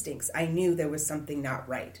instincts. I knew there was something not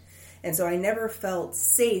right. And so I never felt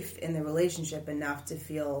safe in the relationship enough to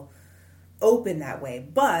feel open that way.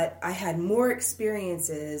 But I had more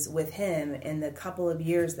experiences with him in the couple of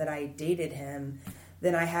years that I dated him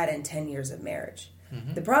than I had in 10 years of marriage.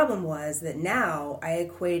 Mm-hmm. The problem was that now I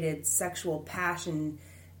equated sexual passion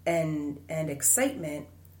and excitement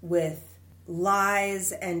with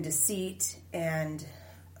lies and deceit and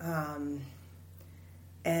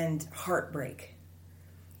heartbreak.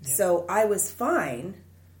 Yeah. So I was fine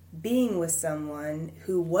being with someone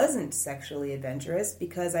who wasn't sexually adventurous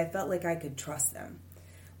because I felt like I could trust them.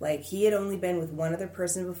 Like, he had only been with one other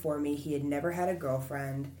person before me. He had never had a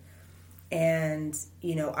girlfriend. And,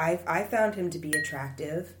 I found him to be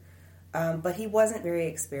attractive, but he wasn't very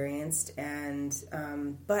experienced.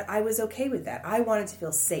 But I was okay with that. I wanted to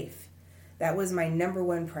feel safe. That was my number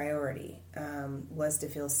one priority, was to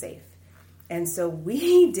feel safe. And so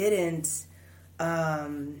we didn't,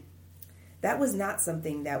 that was not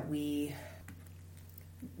something that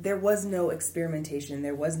there was no experimentation,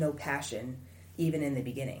 there was no passion, even in the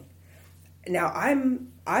beginning. Now,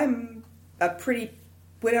 I'm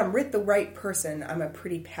when I'm with the right person, I'm a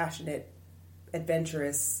pretty passionate,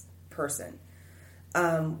 adventurous person.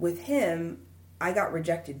 With him, I got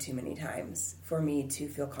rejected too many times for me to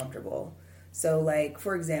feel comfortable. So, like,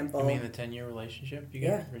 for example... You mean the 10-year relationship? You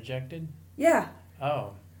got rejected? Yeah.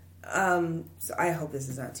 Oh. So I hope this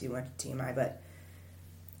is not too much TMI, but...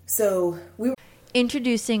 So, we were...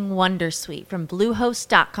 Introducing Wondersuite from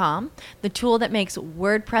Bluehost.com, the tool that makes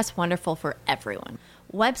WordPress wonderful for everyone.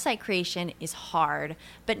 Website creation is hard,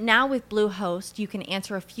 but now with Bluehost, you can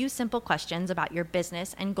answer a few simple questions about your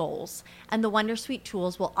business and goals, and the Wondersuite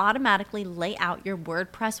tools will automatically lay out your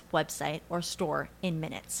WordPress website or store in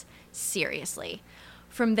minutes. Seriously.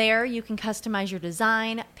 From there, you can customize your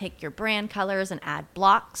design, pick your brand colors, and add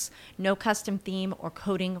blocks. No custom theme or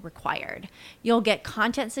coding required. You'll get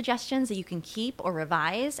content suggestions that you can keep or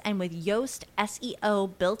revise, and with Yoast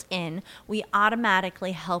SEO built in, we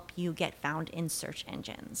automatically help you get found in search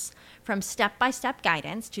engines. From step-by-step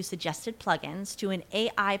guidance to suggested plugins to an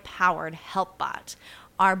AI-powered help bot,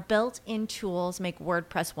 our built-in tools make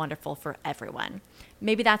WordPress wonderful for everyone.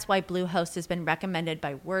 Maybe that's why Bluehost has been recommended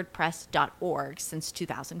by WordPress.org since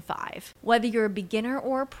 2005. Whether you're a beginner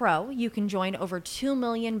or a pro, you can join over 2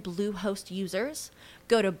 million Bluehost users.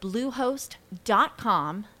 Go to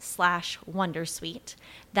bluehost.com/wondersuite.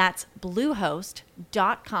 That's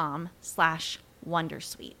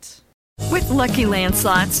bluehost.com/wondersuite. With Lucky Land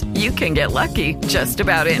Slots, you can get lucky just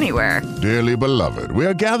about anywhere. Dearly beloved, we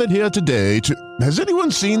are gathered here today to... Has anyone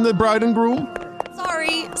seen the bride and groom?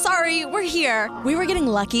 Sorry, we're here. We were getting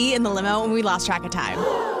lucky in the limo and we lost track of time.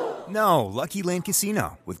 No, Lucky Land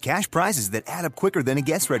Casino, with cash prizes that add up quicker than a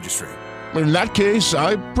guest registry. In that case,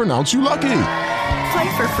 I pronounce you lucky.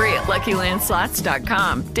 Play for free at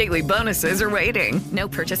LuckyLandSlots.com. Daily bonuses are waiting. No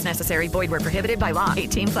purchase necessary. Void where prohibited by law.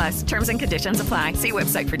 18+. Terms and conditions apply. See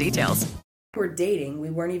website for details. We were dating. We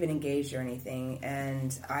weren't even engaged or anything.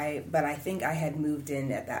 But I think I had moved in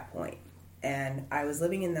at that point. And I was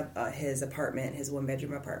living in his apartment, his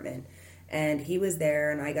one-bedroom apartment. And he was there,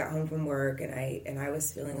 and I got home from work, and I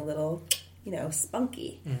was feeling a little,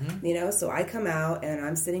 spunky, So I come out, and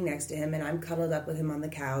I'm sitting next to him, and I'm cuddled up with him on the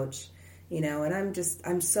couch, and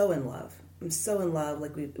I'm so in love. I'm so in love.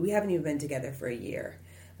 Like, we haven't even been together for a year.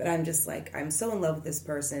 But I'm just like, I'm so in love with this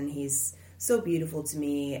person. He's so beautiful to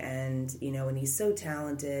me, and, and he's so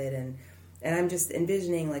talented, and I'm just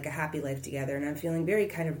envisioning, like, a happy life together, and I'm feeling very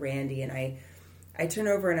kind of randy, and I turn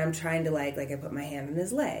over, and I'm trying to, like I put my hand on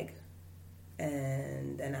his leg,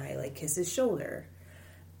 and then I, like, kiss his shoulder,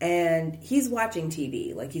 and he's watching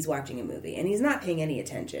TV, like he's watching a movie, and he's not paying any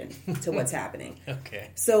attention to what's happening. Okay.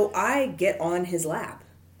 So I get on his lap,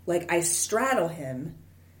 like, I straddle him,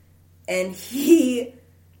 and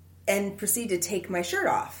proceed to take my shirt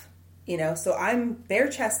off. So I'm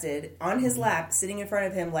bare-chested on his lap, sitting in front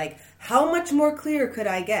of him, like, how much more clear could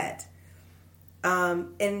I get?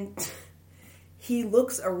 And he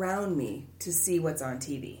looks around me to see what's on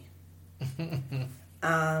TV.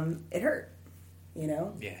 It hurt,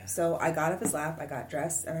 Yeah. So I got off his lap, I got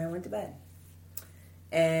dressed, and I went to bed.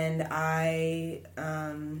 And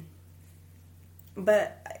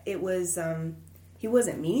but it was, he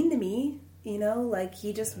wasn't mean to me, like,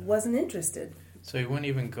 he just wasn't interested. So he wouldn't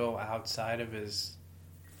even go outside of his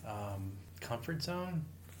comfort zone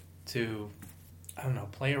to, I don't know,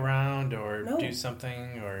 play around or do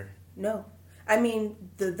something or... No. I mean,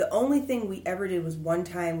 the only thing we ever did was one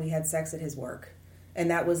time we had sex at his work. And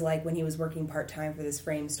that was like when he was working part-time for this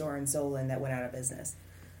frame store in Solon that went out of business.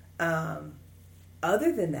 Other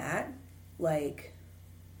than that, like,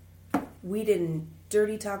 we didn't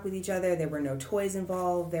dirty talk with each other. There were no toys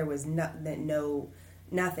involved. There was nothing, no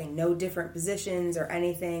different positions or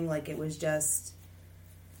anything. Like, it was just,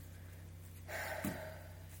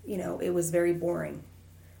 it was very boring.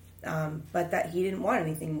 But that he didn't want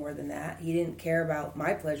anything more than that. He didn't care about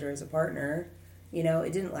my pleasure as a partner.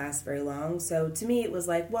 It didn't last very long. So to me, it was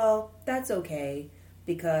like, well, that's okay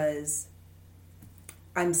because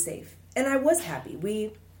I'm safe. And I was happy.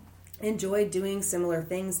 We enjoyed doing similar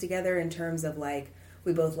things together in terms of, like,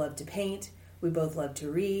 we both loved to paint. We both loved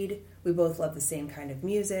to read. We both loved the same kind of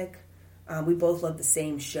music. We both loved the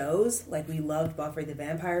same shows. Like, we loved Buffy the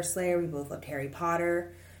Vampire Slayer. We both loved Harry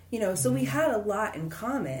Potter. So we had a lot in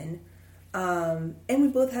common. And we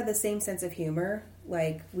both had the same sense of humor.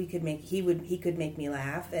 Like, he could make me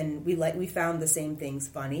laugh, and we found the same things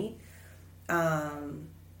funny. But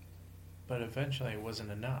eventually it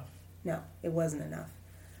wasn't enough. No, it wasn't enough.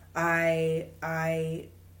 But I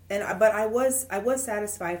was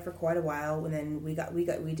satisfied for quite a while, and then we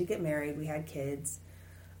did get married, we had kids.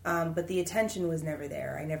 But the attention was never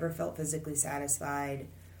there. I never felt physically satisfied,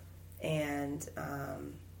 and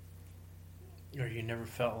or you never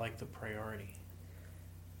felt like the priority.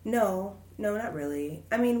 No, not really.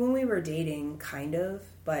 I mean, when we were dating, kind of,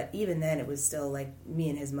 but even then it was still like me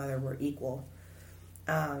and his mother were equal.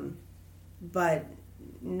 But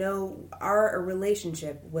no, our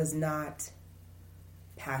relationship was not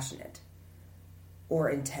passionate or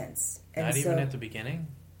intense. And not even at the beginning?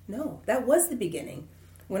 No, that was the beginning.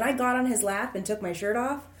 When I got on his lap and took my shirt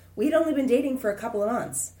off, we'd only been dating for a couple of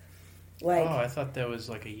months. Like, I thought that was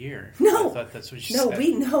like a year. No. I thought that's what you said.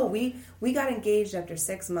 We got engaged after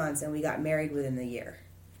 6 months and we got married within the year.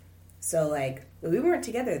 So, like, we weren't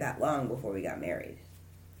together that long before we got married.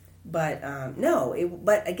 But,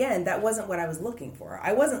 but again, that wasn't what I was looking for.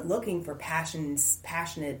 I wasn't looking for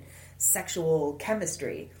passionate sexual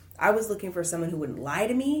chemistry. I was looking for someone who wouldn't lie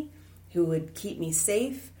to me, who would keep me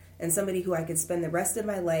safe, and somebody who I could spend the rest of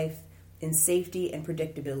my life in safety and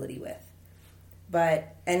predictability with.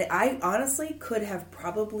 And I honestly could have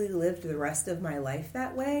probably lived the rest of my life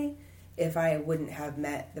that way if I wouldn't have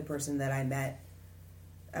met the person that I met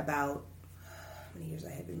about, how many years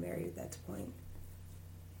I had been married at that point?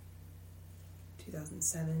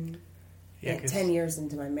 2007. Yeah, 10 years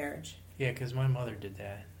into my marriage. Yeah, because my mother did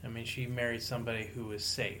that. I mean, she married somebody who was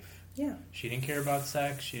safe. Yeah. She didn't care about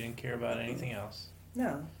sex. She didn't care about anything else.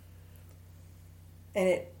 No. And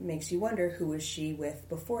it makes you wonder, who was she with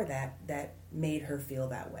before that made her feel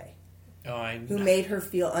that way? Who made her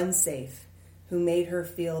feel unsafe? Who made her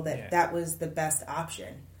feel that that was the best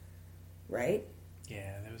option? Right?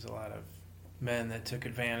 Yeah, there was a lot of men that took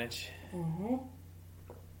advantage. Mm-hmm.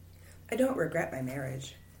 I don't regret my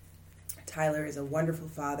marriage. Tyler is a wonderful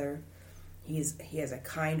father. He has a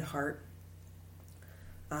kind heart.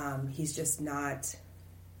 He's just not...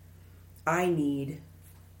 I need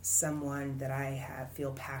someone that I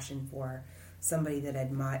feel passion for, somebody that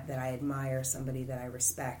I admire, somebody that I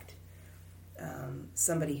respect,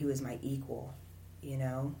 somebody who is my equal,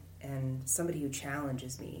 and somebody who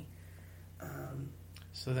challenges me.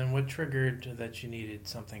 So then what triggered that you needed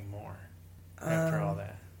something more? after all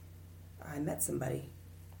that? I met somebody.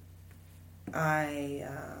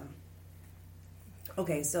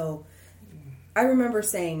 Okay, so I remember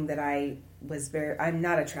saying that I'm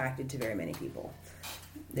not attracted to very many people.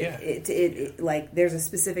 Yeah. It like there's a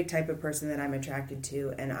specific type of person that I'm attracted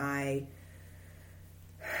to, and I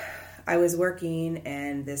was working,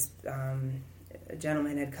 and this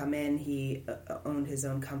gentleman had come in. He owned his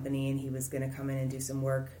own company, and he was going to come in and do some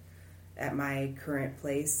work at my current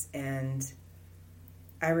place. And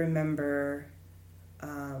I remember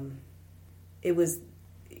it was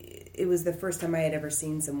the first time I had ever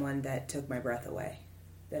seen someone that took my breath away,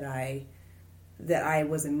 that I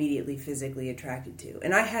was immediately physically attracted to.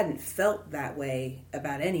 And I hadn't felt that way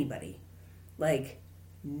about anybody. Like,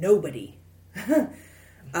 nobody.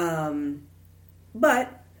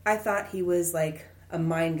 But I thought he was like a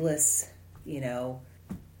mindless,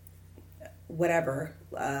 whatever.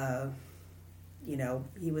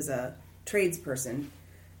 He was a tradesperson.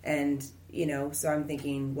 And, so I'm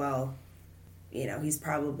thinking, well, he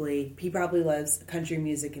probably loves country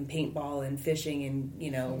music and paintball and fishing and,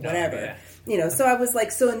 whatever. Yeah. So I was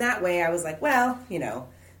like, so in that way I was like, well,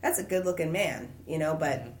 that's a good looking man,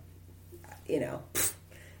 but, Yeah,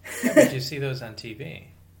 but you see those on TV.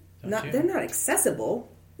 They're not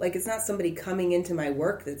accessible. Like, it's not somebody coming into my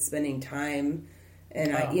work that's spending time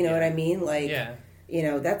and what I mean? Like,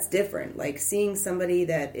 that's different. Like, seeing somebody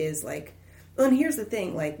that is like, well, and here's the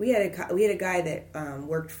thing, like, we had a guy that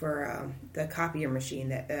worked for the copier machine,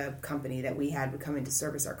 that company that we had would come in to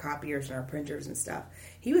service our copiers and our printers and stuff.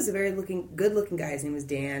 He was a very good looking guy. His name was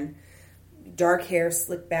Dan. Dark hair,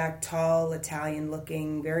 slick back, tall, Italian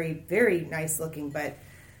looking, very, very nice looking. But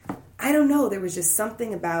I don't know, there was just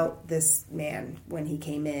something about this man when he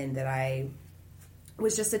came in that I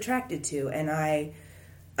was just attracted to. And I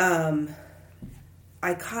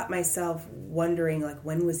caught myself wondering, like,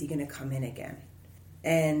 when was he going to come in again?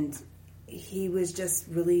 And he was just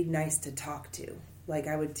really nice to talk to. Like,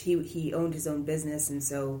 he owned his own business, and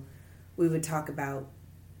so we would talk about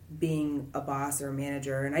being a boss or a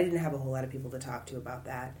manager, and I didn't have a whole lot of people to talk to about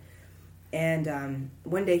that. And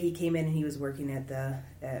one day he came in and he was working at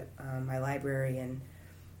my library, and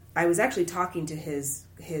I was actually talking to his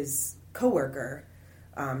coworker,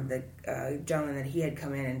 the gentleman that he had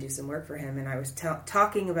come in and do some work for him, and I was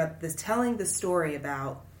telling the story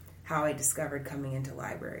about how I discovered coming into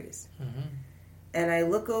libraries. Mm-hmm. And I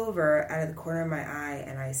look over out of the corner of my eye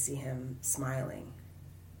and I see him smiling,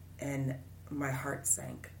 and my heart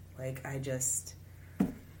sank. Like, I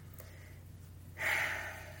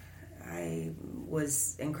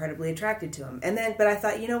was incredibly attracted to him. But I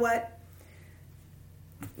thought, you know what?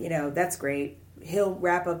 That's great. He'll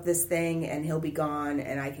wrap up this thing and he'll be gone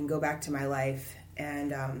and I can go back to my life.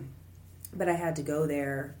 And, but I had to go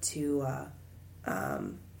there to,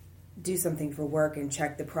 do something for work and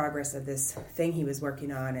check the progress of this thing he was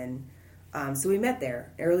working on. And, so we met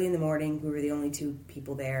there early in the morning. We were the only two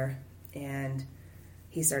people there, and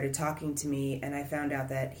he started talking to me, and I found out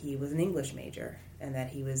that he was an English major and that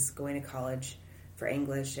he was going to college for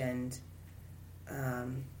English, and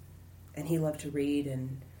he loved to read,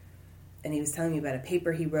 and he was telling me about a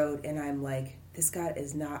paper he wrote, and I'm like, this guy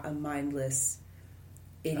is not a mindless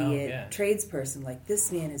idiot tradesperson. Like,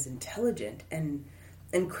 this man is intelligent and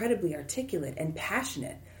incredibly articulate and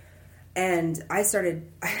passionate. And I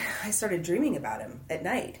started dreaming about him at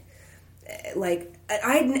night. Like,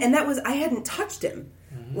 I hadn't touched him.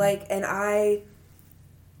 Mm-hmm. Like, and I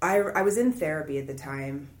was in therapy at the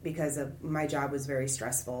time because of my job was very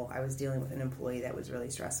stressful. I was dealing with an employee that was really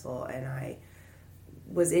stressful, and I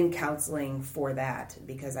was in counseling for that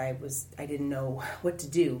because I didn't know what to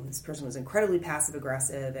do. This person was incredibly passive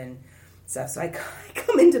aggressive and stuff. So I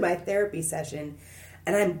come into my therapy session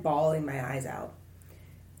and I'm bawling my eyes out.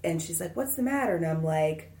 And she's like, "What's the matter?" And I'm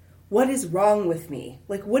like, "What is wrong with me?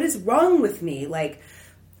 Like, what is wrong with me? Like,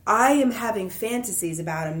 I am having fantasies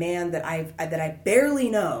about a man that I barely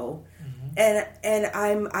know, mm-hmm.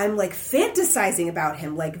 and I'm like fantasizing about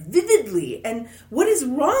him like vividly. And what is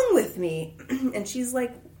wrong with me?" And she's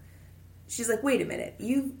like, "Wait a minute.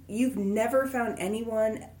 You've never found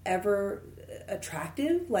anyone ever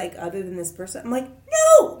attractive, like, other than this person?" I'm like,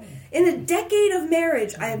 "No! In a decade of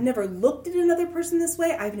marriage, I have never looked at another person this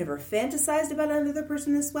way. I've never fantasized about another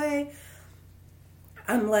person this way."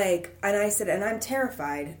 I'm like, and I said, and I'm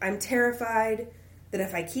terrified. I'm terrified that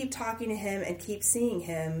if I keep talking to him and keep seeing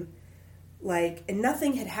him, like, and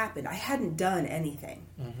nothing had happened. I hadn't done anything.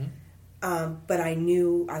 Mm-hmm. But I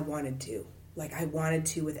knew I wanted to. Like, I wanted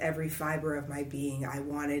to with every fiber of my being. I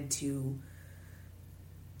wanted to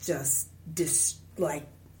just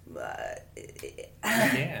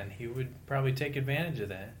Again, he would probably take advantage of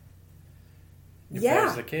that. If yeah. that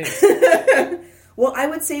was the case. Well, I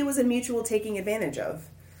would say it was a mutual taking advantage of.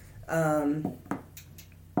 But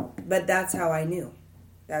that's how I knew.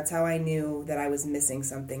 That's how I knew that I was missing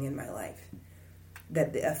something in my life.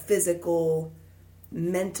 That a physical,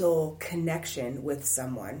 mental connection with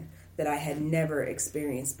someone that I had never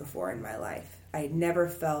experienced before in my life. I had never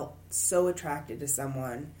felt so attracted to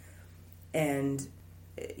someone. And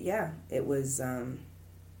yeah, it was, and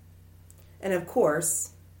of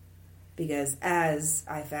course, because as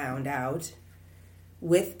I found out,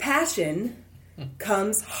 with passion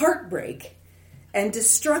comes heartbreak and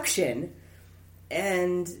destruction.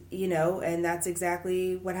 And, and that's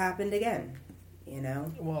exactly what happened again,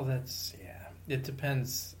 Well, it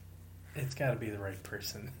depends. It's got to be the right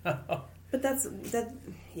person. But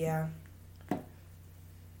yeah.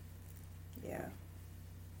 Yeah.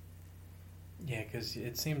 Yeah, because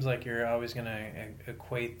it seems like you're always going to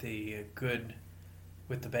equate the good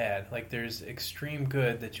with the bad. Like there's extreme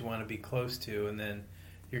good that you want to be close to, and then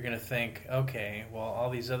you're going to think, okay, well, all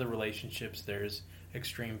these other relationships, there's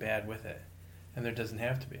extreme bad with it. And there doesn't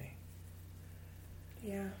have to be.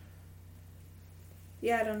 Yeah.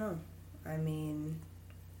 Yeah, I don't know. I mean...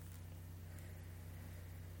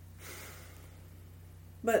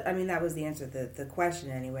 But, I mean, that was the answer. The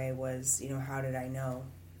question, anyway, was, how did I know?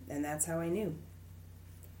 And that's how I knew.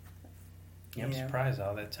 Yeah, I'm surprised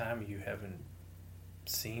all that time you haven't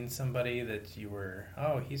seen somebody that you were,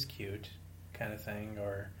 oh, he's cute, kind of thing,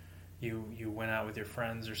 or you went out with your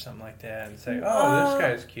friends or something like that and say, oh, this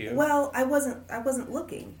guy's cute. Well, I wasn't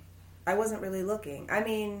looking. I wasn't really looking. I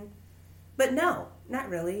mean, but no, not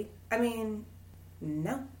really. I mean,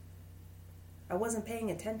 no. I wasn't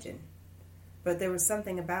paying attention. But there was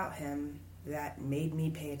something about him that made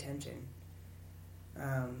me pay attention,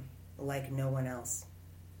 like no one else.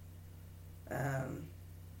 And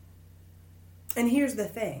here's the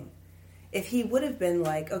thing: if he would have been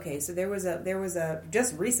like, okay, so there was a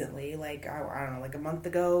just recently, like I don't know, like a month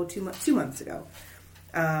ago, 2 months ago,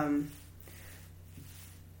 I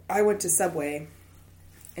went to Subway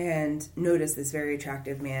and noticed this very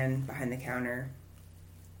attractive man behind the counter,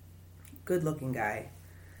 good-looking guy.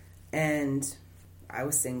 And I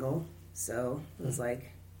was single, so it was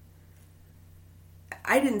like,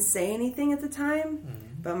 I didn't say anything at the time,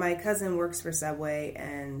 but my cousin works for Subway,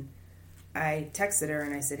 and I texted her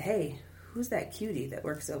and I said, hey, who's that cutie that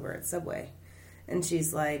works over at Subway? And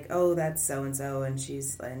she's like, oh, that's so-and-so, and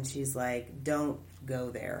she's like, don't go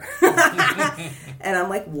there. And I'm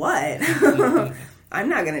like, what? I'm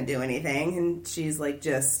not going to do anything. And she's like,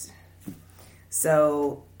 just...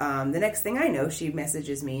 So the next thing I know, she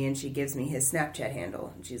messages me and she gives me his Snapchat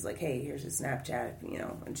handle. And she's like, hey, here's his Snapchat,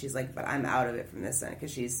 And she's like, but I'm out of it from this end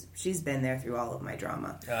because she's been there through all of my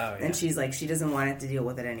drama. Oh, yeah. And she's like, she doesn't want to deal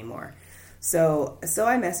with it anymore. So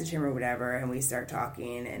I message him or whatever, and we start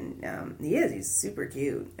talking, and he's super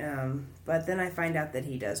cute. But then I find out that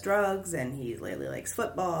he does drugs, and he lately likes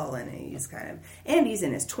football, and he's he's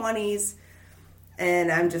in his 20s, and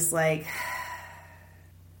I'm just like,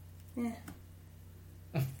 yeah.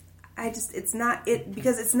 Because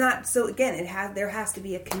it's not, so again, there has to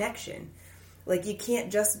be a connection. Like, you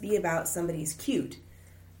can't just be about somebody's cute.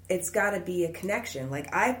 It's got to be a connection.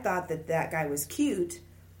 Like, I thought that guy was cute,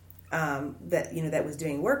 that was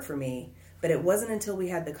doing work for me, but it wasn't until we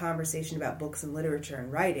had the conversation about books and literature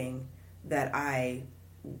and writing that I've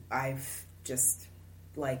just,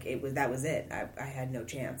 like, that was it. I had no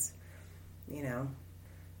chance, It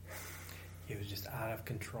was just out of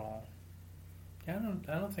control. Yeah,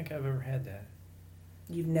 I don't think I've ever had that.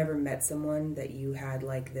 You've never met someone that you had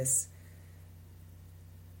like this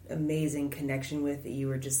amazing connection with that you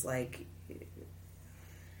were just like...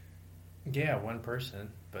 Yeah, one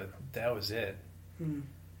person, but that was it.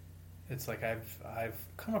 It's like I've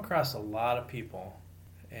come across a lot of people,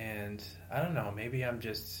 and I don't know, maybe I'm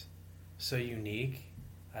just so unique.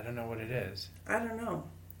 I don't know what it is. I don't know.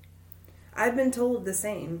 I've been told the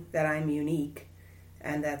same, that I'm unique.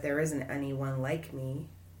 And that there isn't anyone like me.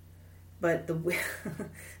 But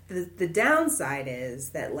the downside is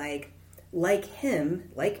that like him,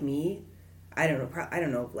 like me, I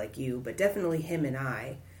don't know like you, but definitely him and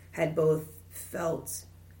I had both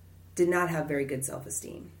did not have very good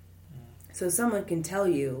self-esteem. So someone can tell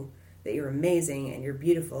you that you're amazing and you're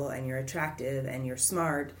beautiful and you're attractive and you're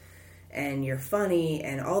smart and you're funny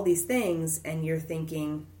and all these things, and you're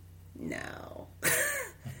thinking, no.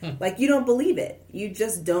 Like, you don't believe it. You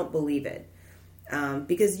just don't believe it.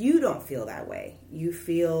 Because you don't feel that way. You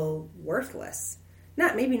feel worthless.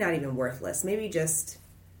 Maybe not even worthless. Maybe just,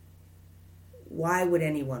 why would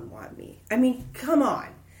anyone want me? I mean, come on.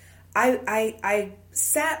 I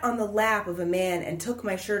sat on the lap of a man and took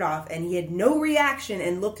my shirt off, and he had no reaction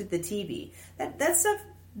and looked at the TV. That stuff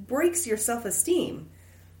breaks your self-esteem,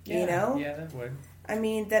 you know? Yeah, that would. I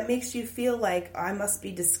mean, that makes you feel like I must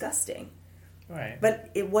be disgusting. Right.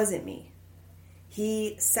 But it wasn't me.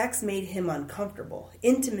 Sex made him uncomfortable.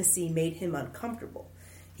 Intimacy made him uncomfortable.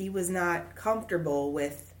 He was not comfortable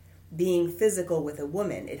with being physical with a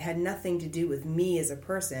woman. It had nothing to do with me as a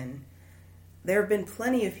person. There have been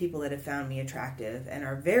plenty of people that have found me attractive and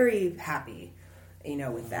are very happy,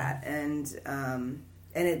 with that.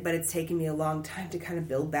 But it's taken me a long time to kind of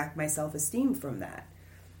build back my self-esteem from that,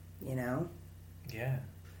 Yeah. Yeah,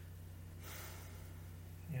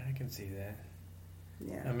 I can see that.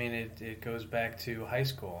 Yeah. I mean, it goes back to high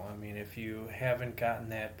school. I mean, if you haven't gotten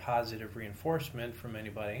that positive reinforcement from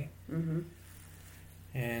anybody,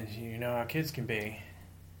 and you know how kids can be.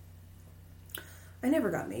 I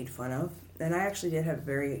never got made fun of, and I actually did have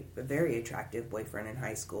a very attractive boyfriend in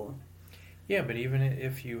high school. Yeah, but even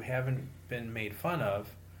if you haven't been made fun of,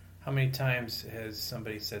 how many times has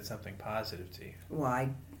somebody said something positive to you? Well,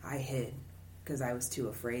 I hid because I was too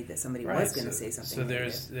afraid that somebody was going to say something. So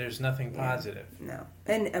there's nothing positive. No,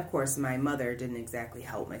 and of course my mother didn't exactly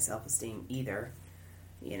help my self-esteem either.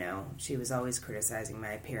 She was always criticizing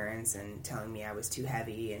my appearance and telling me I was too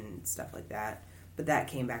heavy and stuff like that. But that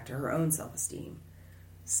came back to her own self-esteem.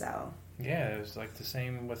 So yeah, it was like the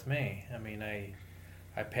same with me. I mean, I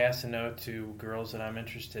pass a note to girls that I'm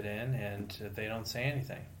interested in, and they don't say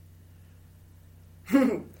anything.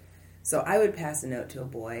 So I would pass a note to a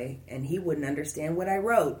boy, and he wouldn't understand what I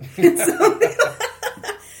wrote.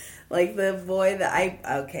 Like the boy that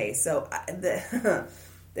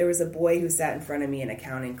there was a boy who sat in front of me in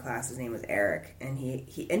accounting class. His name was Eric, and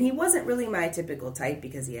he wasn't really my typical type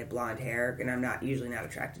because he had blonde hair, and I'm usually not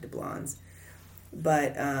attracted to blondes.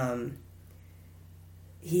 But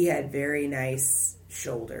he had very nice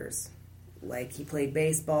shoulders. Like, he played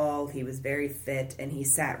baseball, he was very fit, and he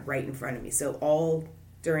sat right in front of me. So all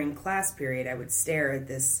during class period, I would stare at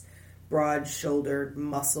this broad-shouldered,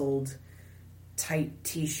 muscled, tight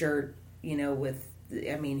T-shirt,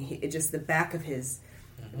 just the back of his...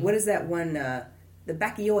 Mm-hmm. What is that one? The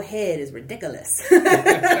back of your head is ridiculous.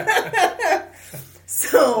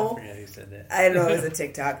 So I forget who said that. I don't know, it was a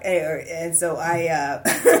TikTok. And so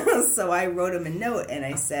I wrote him a note, and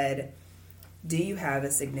I said, "Do you have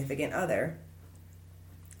a significant other?"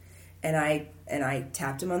 And I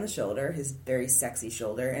tapped him on the shoulder, his very sexy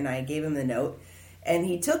shoulder, and I gave him the note, and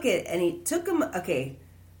he took it, and he took him. Okay,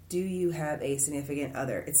 do you have a significant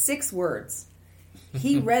other? It's 6 words.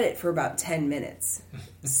 He read it for about 10 minutes.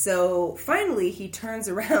 So finally, he turns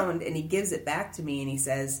around and he gives it back to me, and he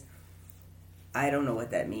says, "I don't know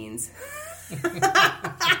what that means."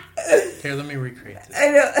 Here, let me recreate this.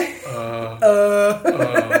 I know.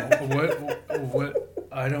 What?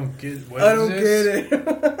 I don't get. What I is don't this? get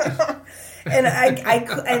it. And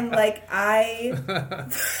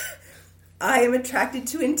I am attracted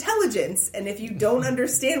to intelligence, and if you don't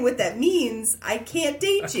understand what that means, I can't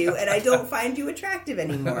date you, and I don't find you attractive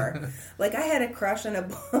anymore. Like, I had a crush on a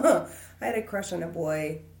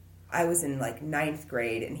boy. I was in like 9th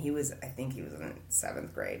grade, and I think he was in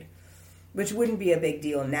 7th grade, which wouldn't be a big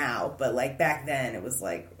deal now, but like back then it was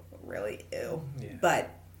like really ew. Yeah. But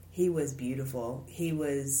he was beautiful. He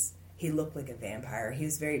looked like a vampire. He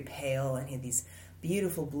was very pale, and he had these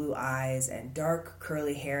beautiful blue eyes and dark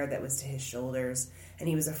curly hair that was to his shoulders. And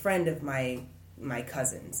he was a friend of my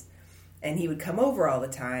cousin's, and he would come over all the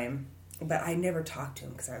time. But I never talked to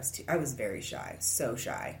him because I was very shy, so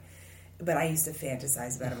shy. But I used to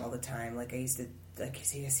fantasize about him all the time. Like, I used to, like,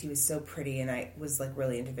 he was so pretty, and I was like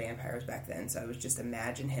really into vampires back then. So I would just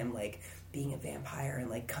imagine him like being a vampire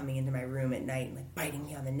and like coming into my room at night and like biting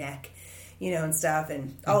me on the neck, and stuff,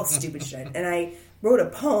 and all stupid shit. And I wrote a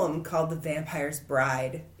poem called "The Vampire's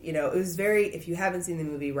Bride." It was if you haven't seen the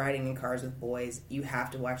movie Riding in Cars with Boys, you have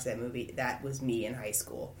to watch that movie. That was me in high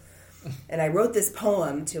school. And I wrote this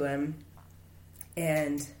poem to him,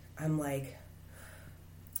 and I'm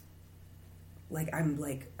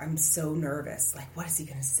so nervous. Like, what is he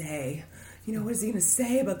going to say? What is he going to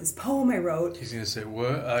say about this poem I wrote? He's going to say,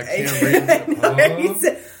 what? I can't read the poem.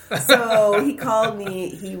 So he called me,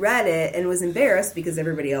 he read it, and was embarrassed because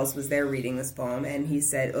everybody else was there reading this poem, and he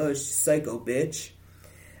said, "Oh, she's psycho, bitch."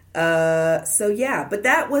 So yeah, but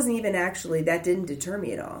that wasn't even that didn't deter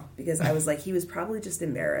me at all, because I was like, he was probably just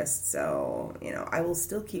embarrassed. So, I will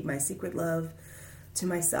still keep my secret love to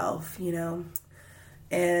myself,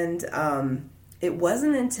 And it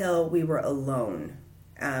wasn't until we were alone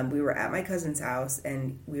We were at my cousin's house,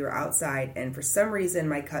 and we were outside, and for some reason,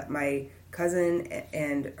 my cousin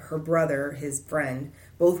and her brother, his friend,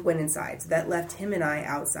 both went inside. So that left him and I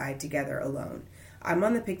outside together alone. I'm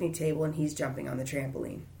on the picnic table, and he's jumping on the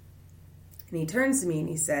trampoline. And he turns to me, and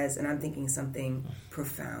he says, and I'm thinking something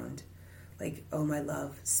profound, like, "Oh, my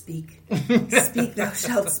love, speak, speak, thou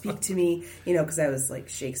shalt speak to me." You know, because I was like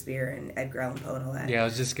Shakespeare and Edgar Allan Poe and all that. Yeah, I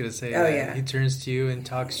was just going to say that. Yeah. He turns to you and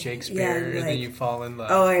talks Shakespeare, and then you fall in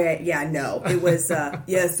love. Oh, yeah, no. It was,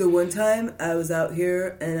 so one time I was out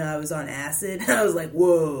here, and I was on acid, and I was like,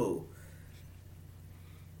 whoa.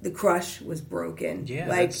 The crush was broken. Yeah,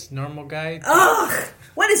 like, that's normal guy. Ugh!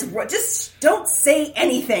 Just don't say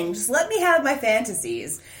anything. Just let me have my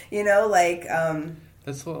fantasies. You know, like,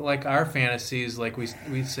 That's like our fantasies. Like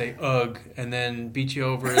we'd say "ugh" and then beat you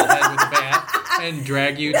over the head with a bat and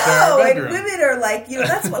drag you to our bedroom. Like women are like, you know,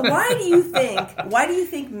 that's why do you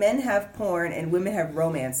think men have porn and women have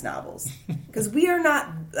romance novels? Because we are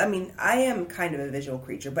not. I mean, I am kind of a visual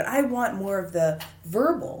creature, but I want more of the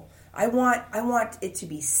verbal. I want it to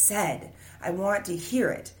be said. I want to hear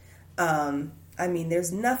it. I mean,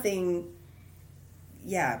 there's nothing.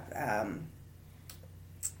 Yeah.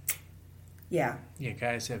 Yeah,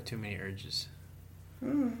 guys have too many urges.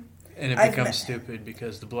 And it becomes stupid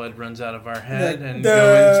because the blood runs out of our head and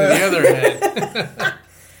goes into the other head.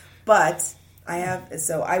 But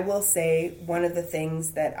I will say one of the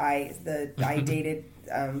things that I dated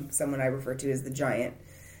someone I refer to as the Giant,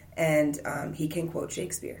 and he can quote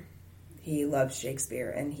Shakespeare. He loves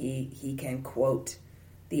Shakespeare, and he can quote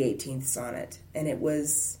the 18th sonnet. And I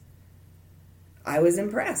was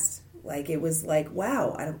impressed. Like, it was like,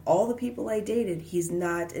 wow, out of all the people I dated, he's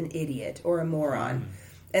not an idiot or a moron.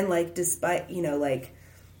 And, like, despite,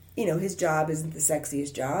 his job isn't the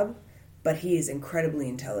sexiest job, but he is incredibly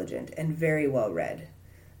intelligent and very well read.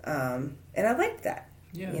 And I like that.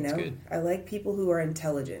 Yeah, that's good. I like people who are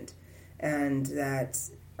intelligent and that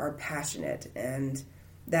are passionate, and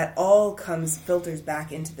that all filters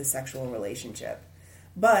back into the sexual relationship.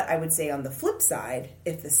 But I would say on the flip side,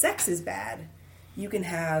 if the sex is bad, you can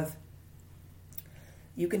have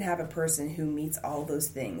a person who meets all those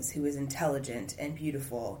things, who is intelligent and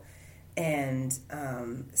beautiful and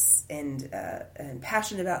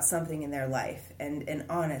passionate about something in their life, and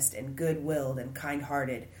honest and good-willed and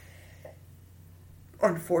kind-hearted.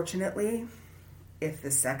 Unfortunately, if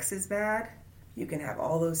the sex is bad, you can have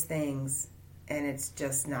all those things, and it's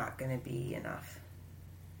just not going to be enough.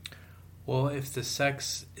 Well, if the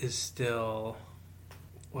sex is still...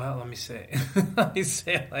 Well, let me say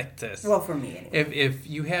it like this. Well, for me, anyway. If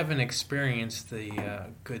you haven't experienced the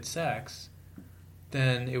good sex,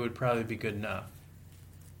 then it would probably be good enough.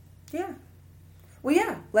 Yeah. Well,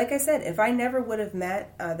 yeah. Like I said, if I never would have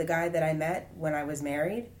met the guy that I met when I was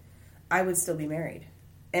married, I would still be married.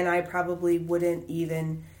 And I probably wouldn't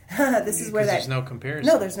even... there's no comparison.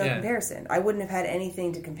 No, there's no comparison. I wouldn't have had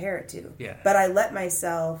anything to compare it to. Yeah. But I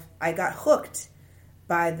got hooked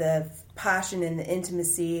by the passion and the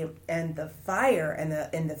intimacy and the fire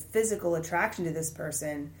and the physical attraction to this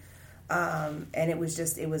person, and it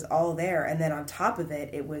was all there. And then on top of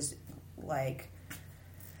it, it was like,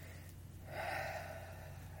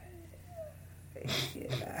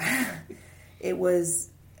 it was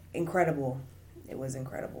incredible. It was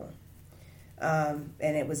incredible, and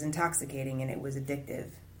it was intoxicating, and it was addictive.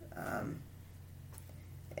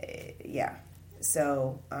 Yeah.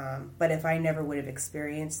 So, but if I never would have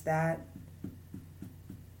experienced that,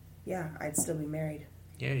 yeah, I'd still be married.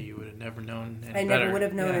 Yeah, you would have never known any I better. never would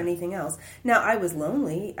have known anything else. Now, I was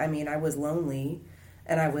lonely. I mean, I was lonely,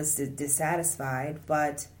 and I was dissatisfied,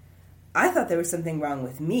 but I thought there was something wrong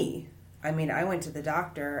with me. I mean, I went to the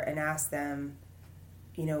doctor and asked them,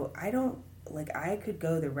 I could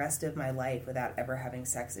go the rest of my life without ever having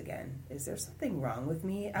sex again. Is there something wrong with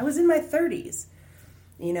me? I was in my 30s.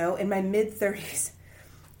 In my mid-30s.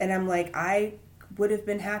 And I'm like, I would have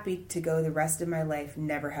been happy to go the rest of my life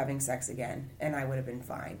never having sex again, and I would have been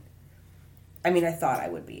fine. I mean, I thought I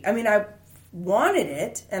would be. I mean, I wanted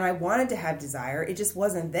it, and I wanted to have desire. It just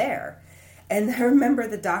wasn't there. And I remember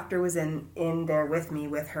the doctor was in there with me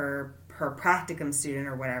with her practicum student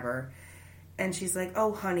or whatever, and she's like,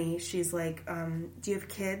 "Oh, honey," she's like, "Do you have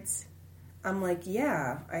kids?" I'm like,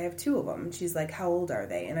 "Yeah, I have 2 of them." And she's like, "How old are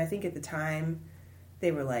they?" And I think at the time...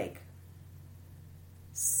 they were like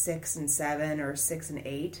 6 and 7 or 6 and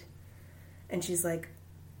 8. And she's like,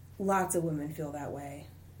 lots of women feel that way.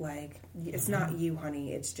 Like, it's not you,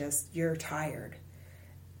 honey. It's just you're tired.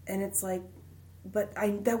 And it's like, but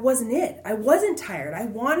that wasn't it. I wasn't tired. I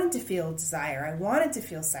wanted to feel desire. I wanted to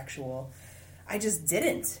feel sexual. I just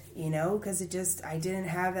didn't, because I didn't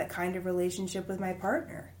have that kind of relationship with my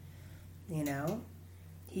partner,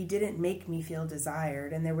 He didn't make me feel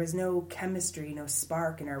desired, and there was no chemistry, no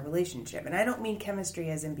spark in our relationship. And I don't mean chemistry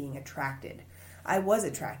as in being attracted. I was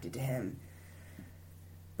attracted to him,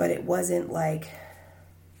 but it wasn't like,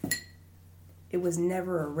 it was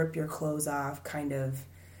never a rip your clothes off kind of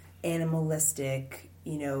animalistic,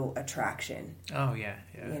 attraction. Oh, yeah.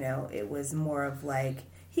 It was more of like,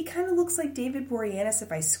 he kind of looks like David Boreanaz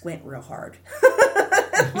if I squint real hard.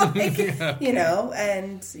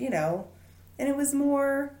 And it was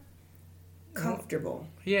more comfortable.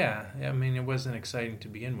 Yeah, I mean, it wasn't exciting to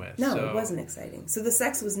begin with. No, it wasn't exciting. So the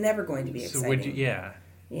sex was never going to be exciting. Yeah.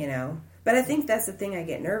 But I think that's the thing I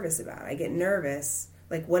get nervous about. I get nervous,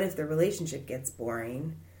 like, what if the relationship gets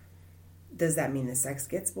boring? Does that mean the sex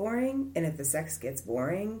gets boring? And if the sex gets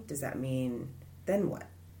boring, does that mean, then what?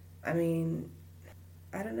 I mean,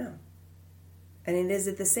 I don't know. And is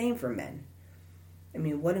it the same for men? I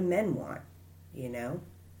mean, what do men want?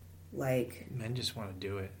 Like, men just want to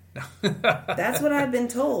do it. That's what I've been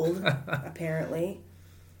told, apparently.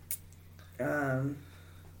 But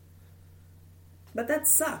that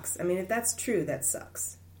sucks. I mean, if that's true, that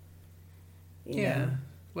sucks. You know?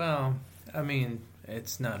 Well, I mean,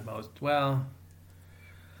 it's not most... Well,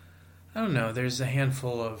 I don't know. There's a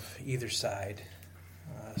handful of either side.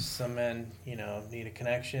 Some men, need a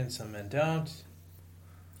connection. Some men don't.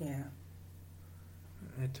 Yeah.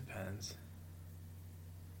 It depends.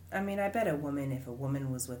 I mean, I bet if a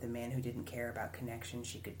woman was with a man who didn't care about connection,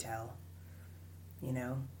 she could tell.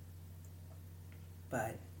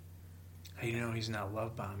 But... he's not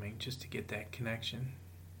love bombing just to get that connection.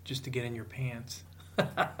 Just to get in your pants. He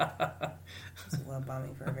was love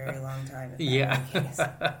bombing for a very long time. Yeah.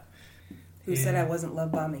 Who said I wasn't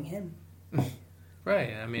love bombing him?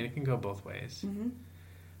 Right. I mean, it can go both ways. Mm-hmm.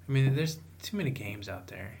 I mean, there's too many games out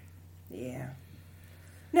there. Yeah.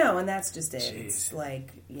 No, and that's just it. Jeez. It's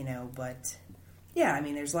like, but... Yeah, I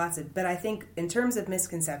mean, there's lots of... But I think in terms of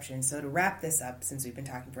misconceptions, so to wrap this up, since we've been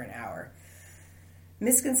talking for an hour,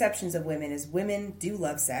 misconceptions of women is women do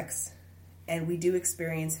love sex, and we do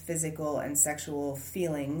experience physical and sexual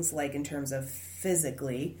feelings, like in terms of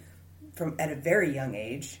physically, from at a very young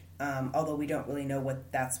age, although we don't really know what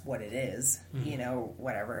it is,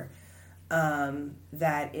 whatever.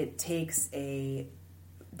 That it takes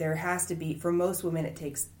there has to be, for most women, it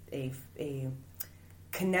takes a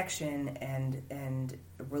connection and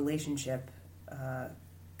relationship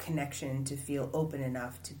connection to feel open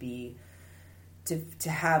enough to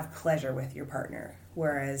have pleasure with your partner.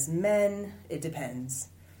 Whereas men, it depends.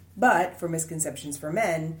 But for misconceptions for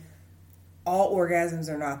men, all orgasms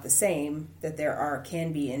are not the same, that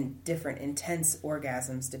can be in different intense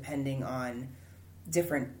orgasms depending on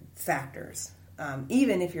different factors.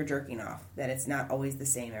 Even if you're jerking off, that it's not always the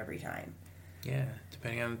same every time. Yeah,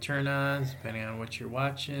 depending on the turn-ons, depending on what you're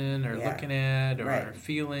watching or looking at or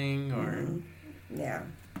feeling or... Mm-hmm. Yeah.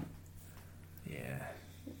 Yeah.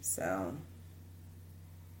 So,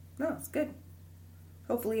 no, it's good.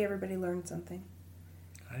 Hopefully everybody learned something.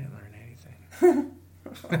 I didn't learn anything.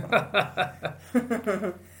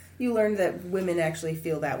 You learned that women actually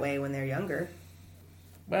feel that way when they're younger.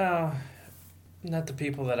 Well, not the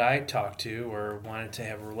people that I talked to or wanted to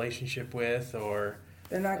have a relationship with, or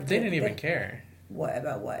they didn't even care. What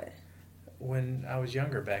about what? When I was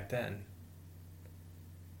younger back then.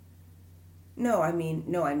 No, I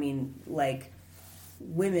mean like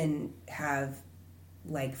women have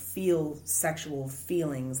feel sexual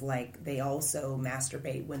feelings, like they also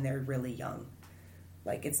masturbate when they're really young.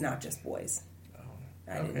 Like, it's not just boys. Oh,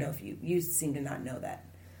 I didn't know if you seem to not know that.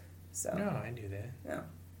 So no, I knew that. No,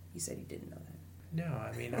 you said you didn't know that. No,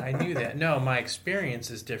 I mean, I knew that. No, my experience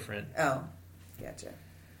is different. Oh, gotcha.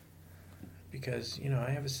 Because, I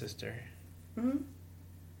have a sister. Mm-hmm.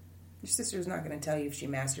 Your sister's not going to tell you if she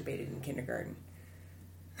masturbated in kindergarten.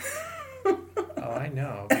 Oh, I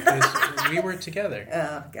know, because we were together.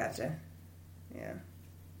 Oh, gotcha. Yeah.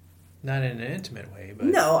 Not in an intimate way, but...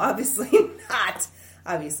 No, obviously not.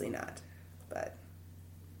 Obviously not. But,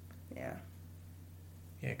 yeah.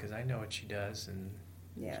 Yeah, because I know what she does, and...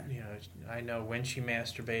 Yeah. I know when she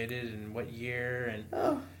masturbated and what year, and...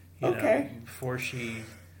 Oh, okay. Before she,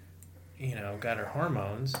 got her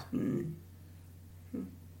hormones. Mm.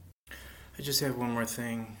 I just have one more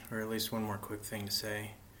thing, or at least one more quick thing to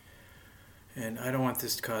say. And I don't want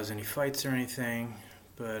this to cause any fights or anything,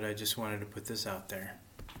 but I just wanted to put this out there.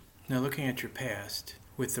 Now, looking at your past,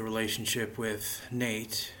 with the relationship with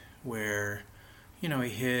Nate, where, he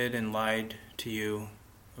hid and lied to you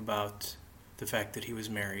about the fact that he was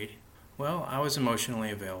married. Well, I was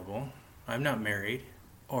emotionally available. I'm not married.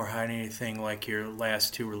 or hide anything like your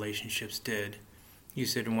last 2 relationships did. You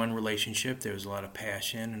said in one relationship there was a lot of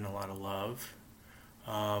passion and a lot of love.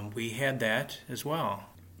 We had that as well.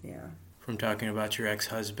 Yeah. From talking about your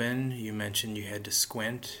ex-husband, you mentioned you had to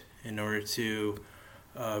squint in order to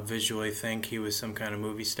visually think he was some kind of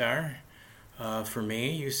movie star. For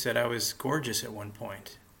me, you said I was gorgeous at one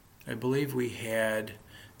point. I believe we had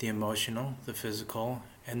the emotional, the physical,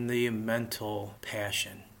 and the mental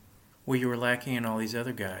passion. What you were lacking in all these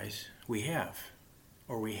other guys, we have,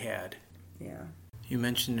 or we had. Yeah. You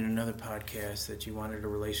mentioned in another podcast that you wanted a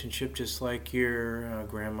relationship just like your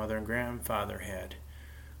grandmother and grandfather had,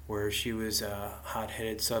 where she was a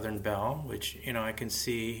hot-headed Southern belle, which, I can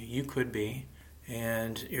see you could be,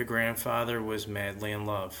 and your grandfather was madly in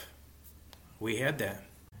love. We had that.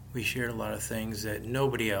 We shared a lot of things that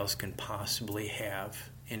nobody else can possibly have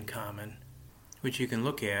in common, which you can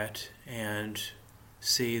look at and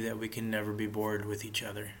see that we can never be bored with each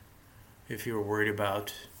other if you were worried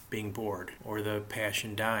about being bored or the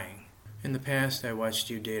passion dying. In the past, I watched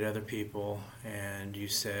you date other people, and you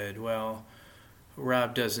said, well,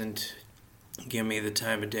 Rob doesn't give me the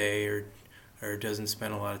time of day or doesn't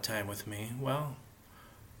spend a lot of time with me. Well,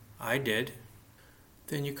 I did.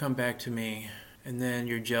 Then you come back to me, and then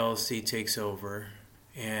your jealousy takes over,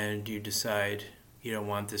 and you decide you don't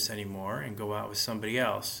want this anymore and go out with somebody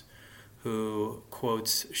else who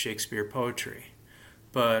quotes Shakespeare poetry,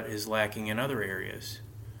 but is lacking in other areas.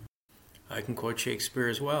 I can quote Shakespeare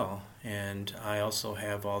as well, and I also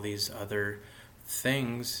have all these other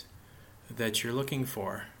things that you're looking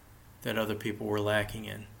for that other people were lacking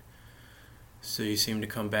in. So you seem to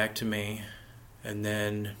come back to me, and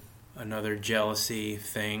then another jealousy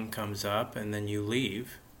thing comes up, and then you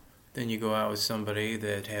leave. Then you go out with somebody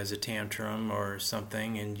that has a tantrum or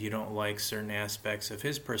something, and you don't like certain aspects of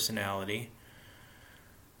his personality,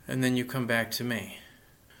 and then you come back to me.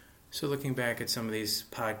 So looking back at some of these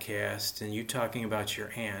podcasts, and you talking about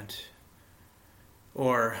your aunt,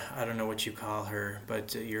 or I don't know what you call her,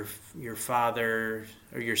 but your father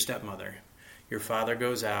or your stepmother. Your father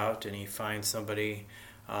goes out and he finds somebody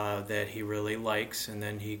that he really likes, and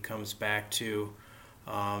then he comes back to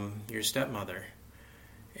your stepmother.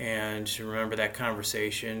 And remember that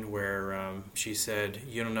conversation where she said,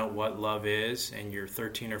 you don't know what love is, and you're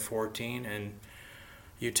 13 or 14, and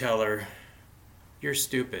you tell her, you're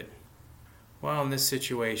stupid. Well, in this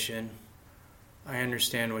situation, I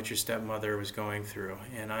understand what your stepmother was going through,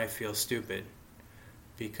 and I feel stupid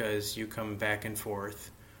because you come back and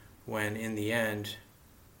forth when in the end,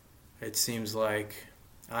 it seems like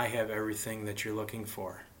I have everything that you're looking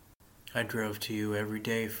for. I drove to you every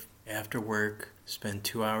day after work, spent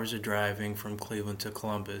 2 hours of driving from Cleveland to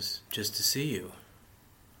Columbus just to see you.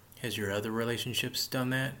 Has your other relationships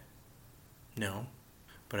done that? No.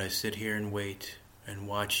 But I sit here and wait and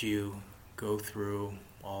watch you go through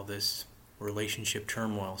all this relationship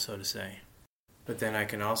turmoil, so to say. But then I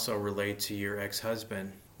can also relate to your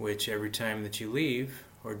ex-husband, which every time that you leave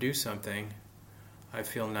or do something, I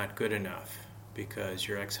feel not good enough, because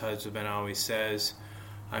your ex-husband always says,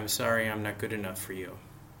 I'm sorry, I'm not good enough for you.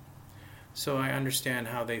 So I understand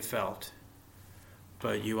how they felt,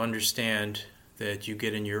 but you understand that you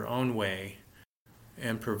get in your own way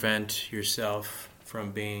and prevent yourself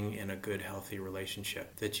from being in a good, healthy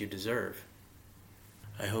relationship that you deserve.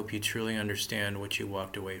 I hope you truly understand what you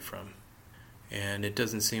walked away from. And it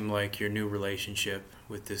doesn't seem like your new relationship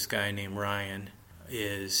with this guy named Ryan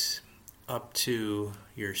is up to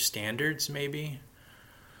your standards, maybe.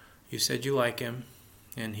 You said you like him,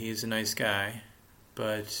 and he's a nice guy,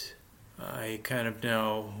 but I kind of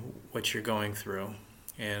know what you're going through,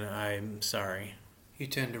 and I'm sorry. You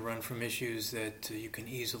tend to run from issues that you can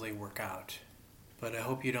easily work out, but I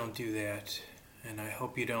hope you don't do that, and I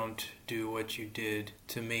hope you don't do what you did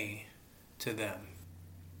to me, to them.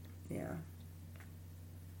 Yeah.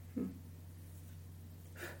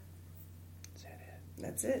 Is that it?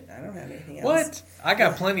 That's it. I don't have anything else. What? I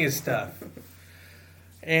got plenty of stuff.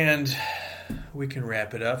 And we can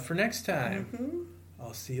wrap it up for next time. Mm-hmm.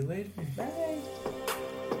 I'll see you later. Bye.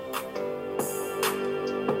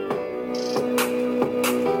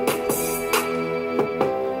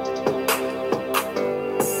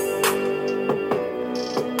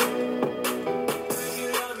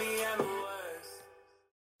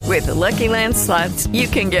 With the Lucky Land Slots, you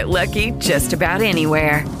can get lucky just about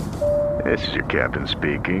anywhere. This is your captain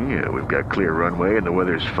speaking. We've got clear runway and the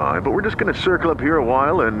weather's fine, but we're just going to circle up here a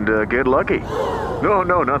while and get lucky.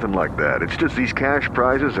 No, nothing like that. It's just these cash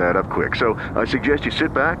prizes add up quick. So I suggest you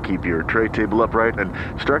sit back, keep your tray table upright, and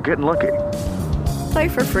start getting lucky. Play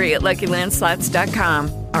for free at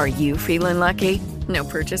LuckyLandSlots.com. Are you feeling lucky? No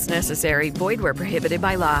purchase necessary. Void where prohibited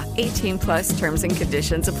by law. 18 plus terms and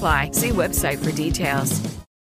conditions apply. See website for details.